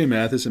 O'Shane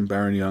Mathis and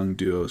Byron Young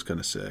duo is kind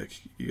of sick.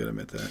 You got to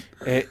admit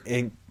that.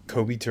 And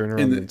Kobe Turner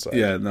on the inside.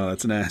 Yeah, no,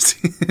 that's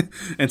nasty.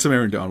 And some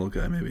Aaron Donald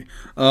guy, maybe.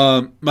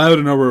 My out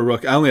of nowhere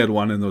rook. I only had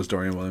one in those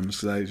Dorian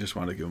Williams because I just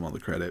wanted to give him all the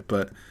credit.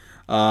 But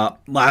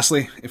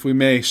lastly, if we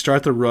may,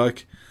 start the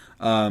rook.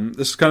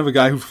 This is kind of a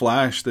guy who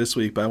flashed this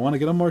week, but I want to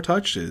get him more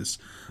touches.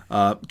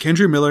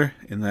 Kendre Miller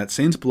in that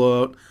Saints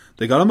blowout.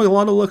 They got him a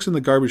lot of looks in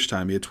the garbage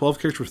time. He had 12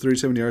 carries for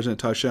 37 yards and a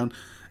touchdown,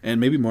 and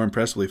maybe more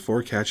impressively,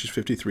 4 catches,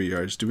 53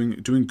 yards,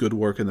 doing good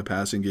work in the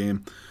passing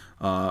game.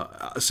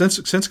 Since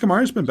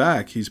Kamara's been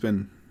back, he's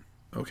been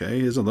okay.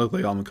 He doesn't look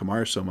like Alvin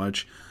Kamara so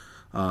much.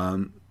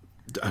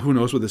 Who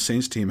knows what the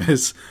Saints team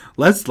is?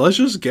 Let's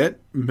just get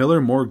Miller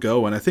more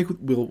go, and I think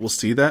we'll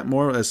see that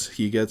more as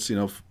he gets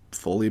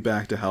fully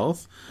back to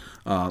health.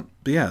 But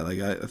yeah,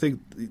 I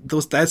think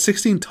that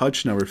 16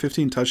 touch number,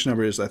 15 touch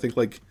number is I think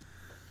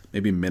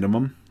maybe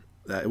minimum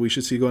that we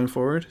should see going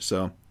forward.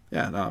 So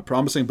yeah,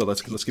 promising, but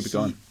let's keep it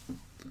going.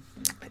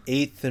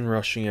 8th in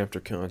rushing after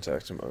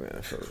contact among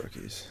NFL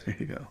rookies. There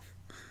you go.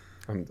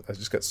 I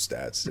just got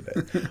stats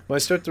today. My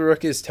start the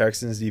rookie is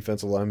Texans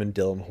defensive lineman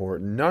Dylan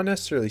Horton. Not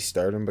necessarily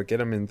start him, but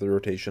get him into the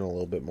rotation a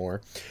little bit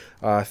more.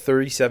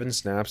 37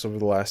 snaps over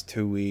the last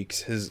 2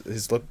 weeks.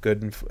 His looked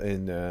good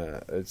and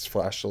it's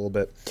flashed a little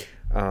bit.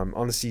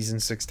 On the season,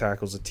 6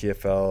 tackles, a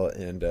TFL,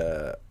 and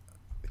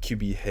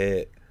QB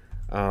hit.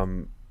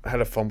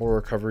 Had a fumble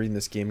recovery in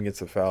this game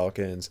against the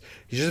Falcons.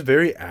 He's just a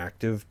very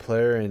active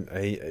player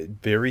and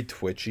very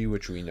twitchy,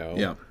 which we know.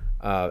 Yeah.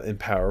 And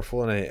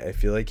powerful, and I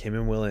feel like him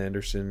and Will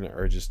Anderson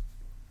are just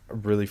a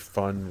really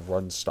fun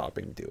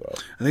run-stopping duo.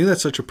 I think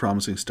that's such a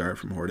promising start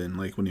from Horton.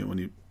 When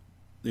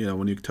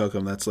you took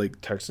him, that's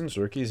Texans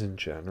rookies in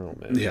general,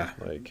 man. Yeah,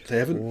 they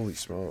haven't. Holy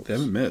smokes, they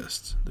haven't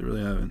missed. They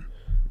really haven't.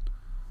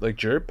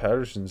 Jared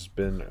Patterson's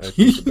been, I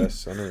think, the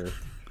best center.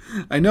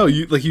 I know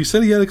you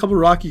said he had a couple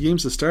of rocky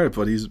games to start,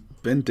 but he's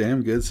been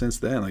damn good since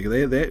then.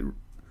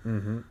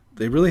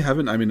 They really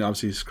haven't. I mean,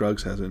 obviously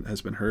Scruggs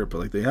has been hurt,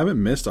 but they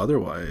haven't missed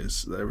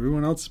otherwise.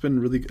 Everyone else has been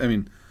really. I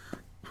mean,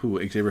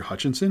 Xavier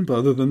Hutchinson, but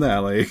other than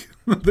that,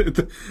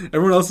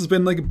 everyone else has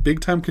been big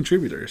time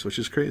contributors, which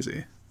is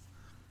crazy.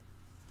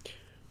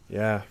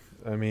 Yeah,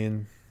 I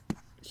mean,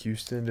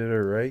 Houston did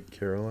it right.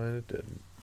 Carolina didn't.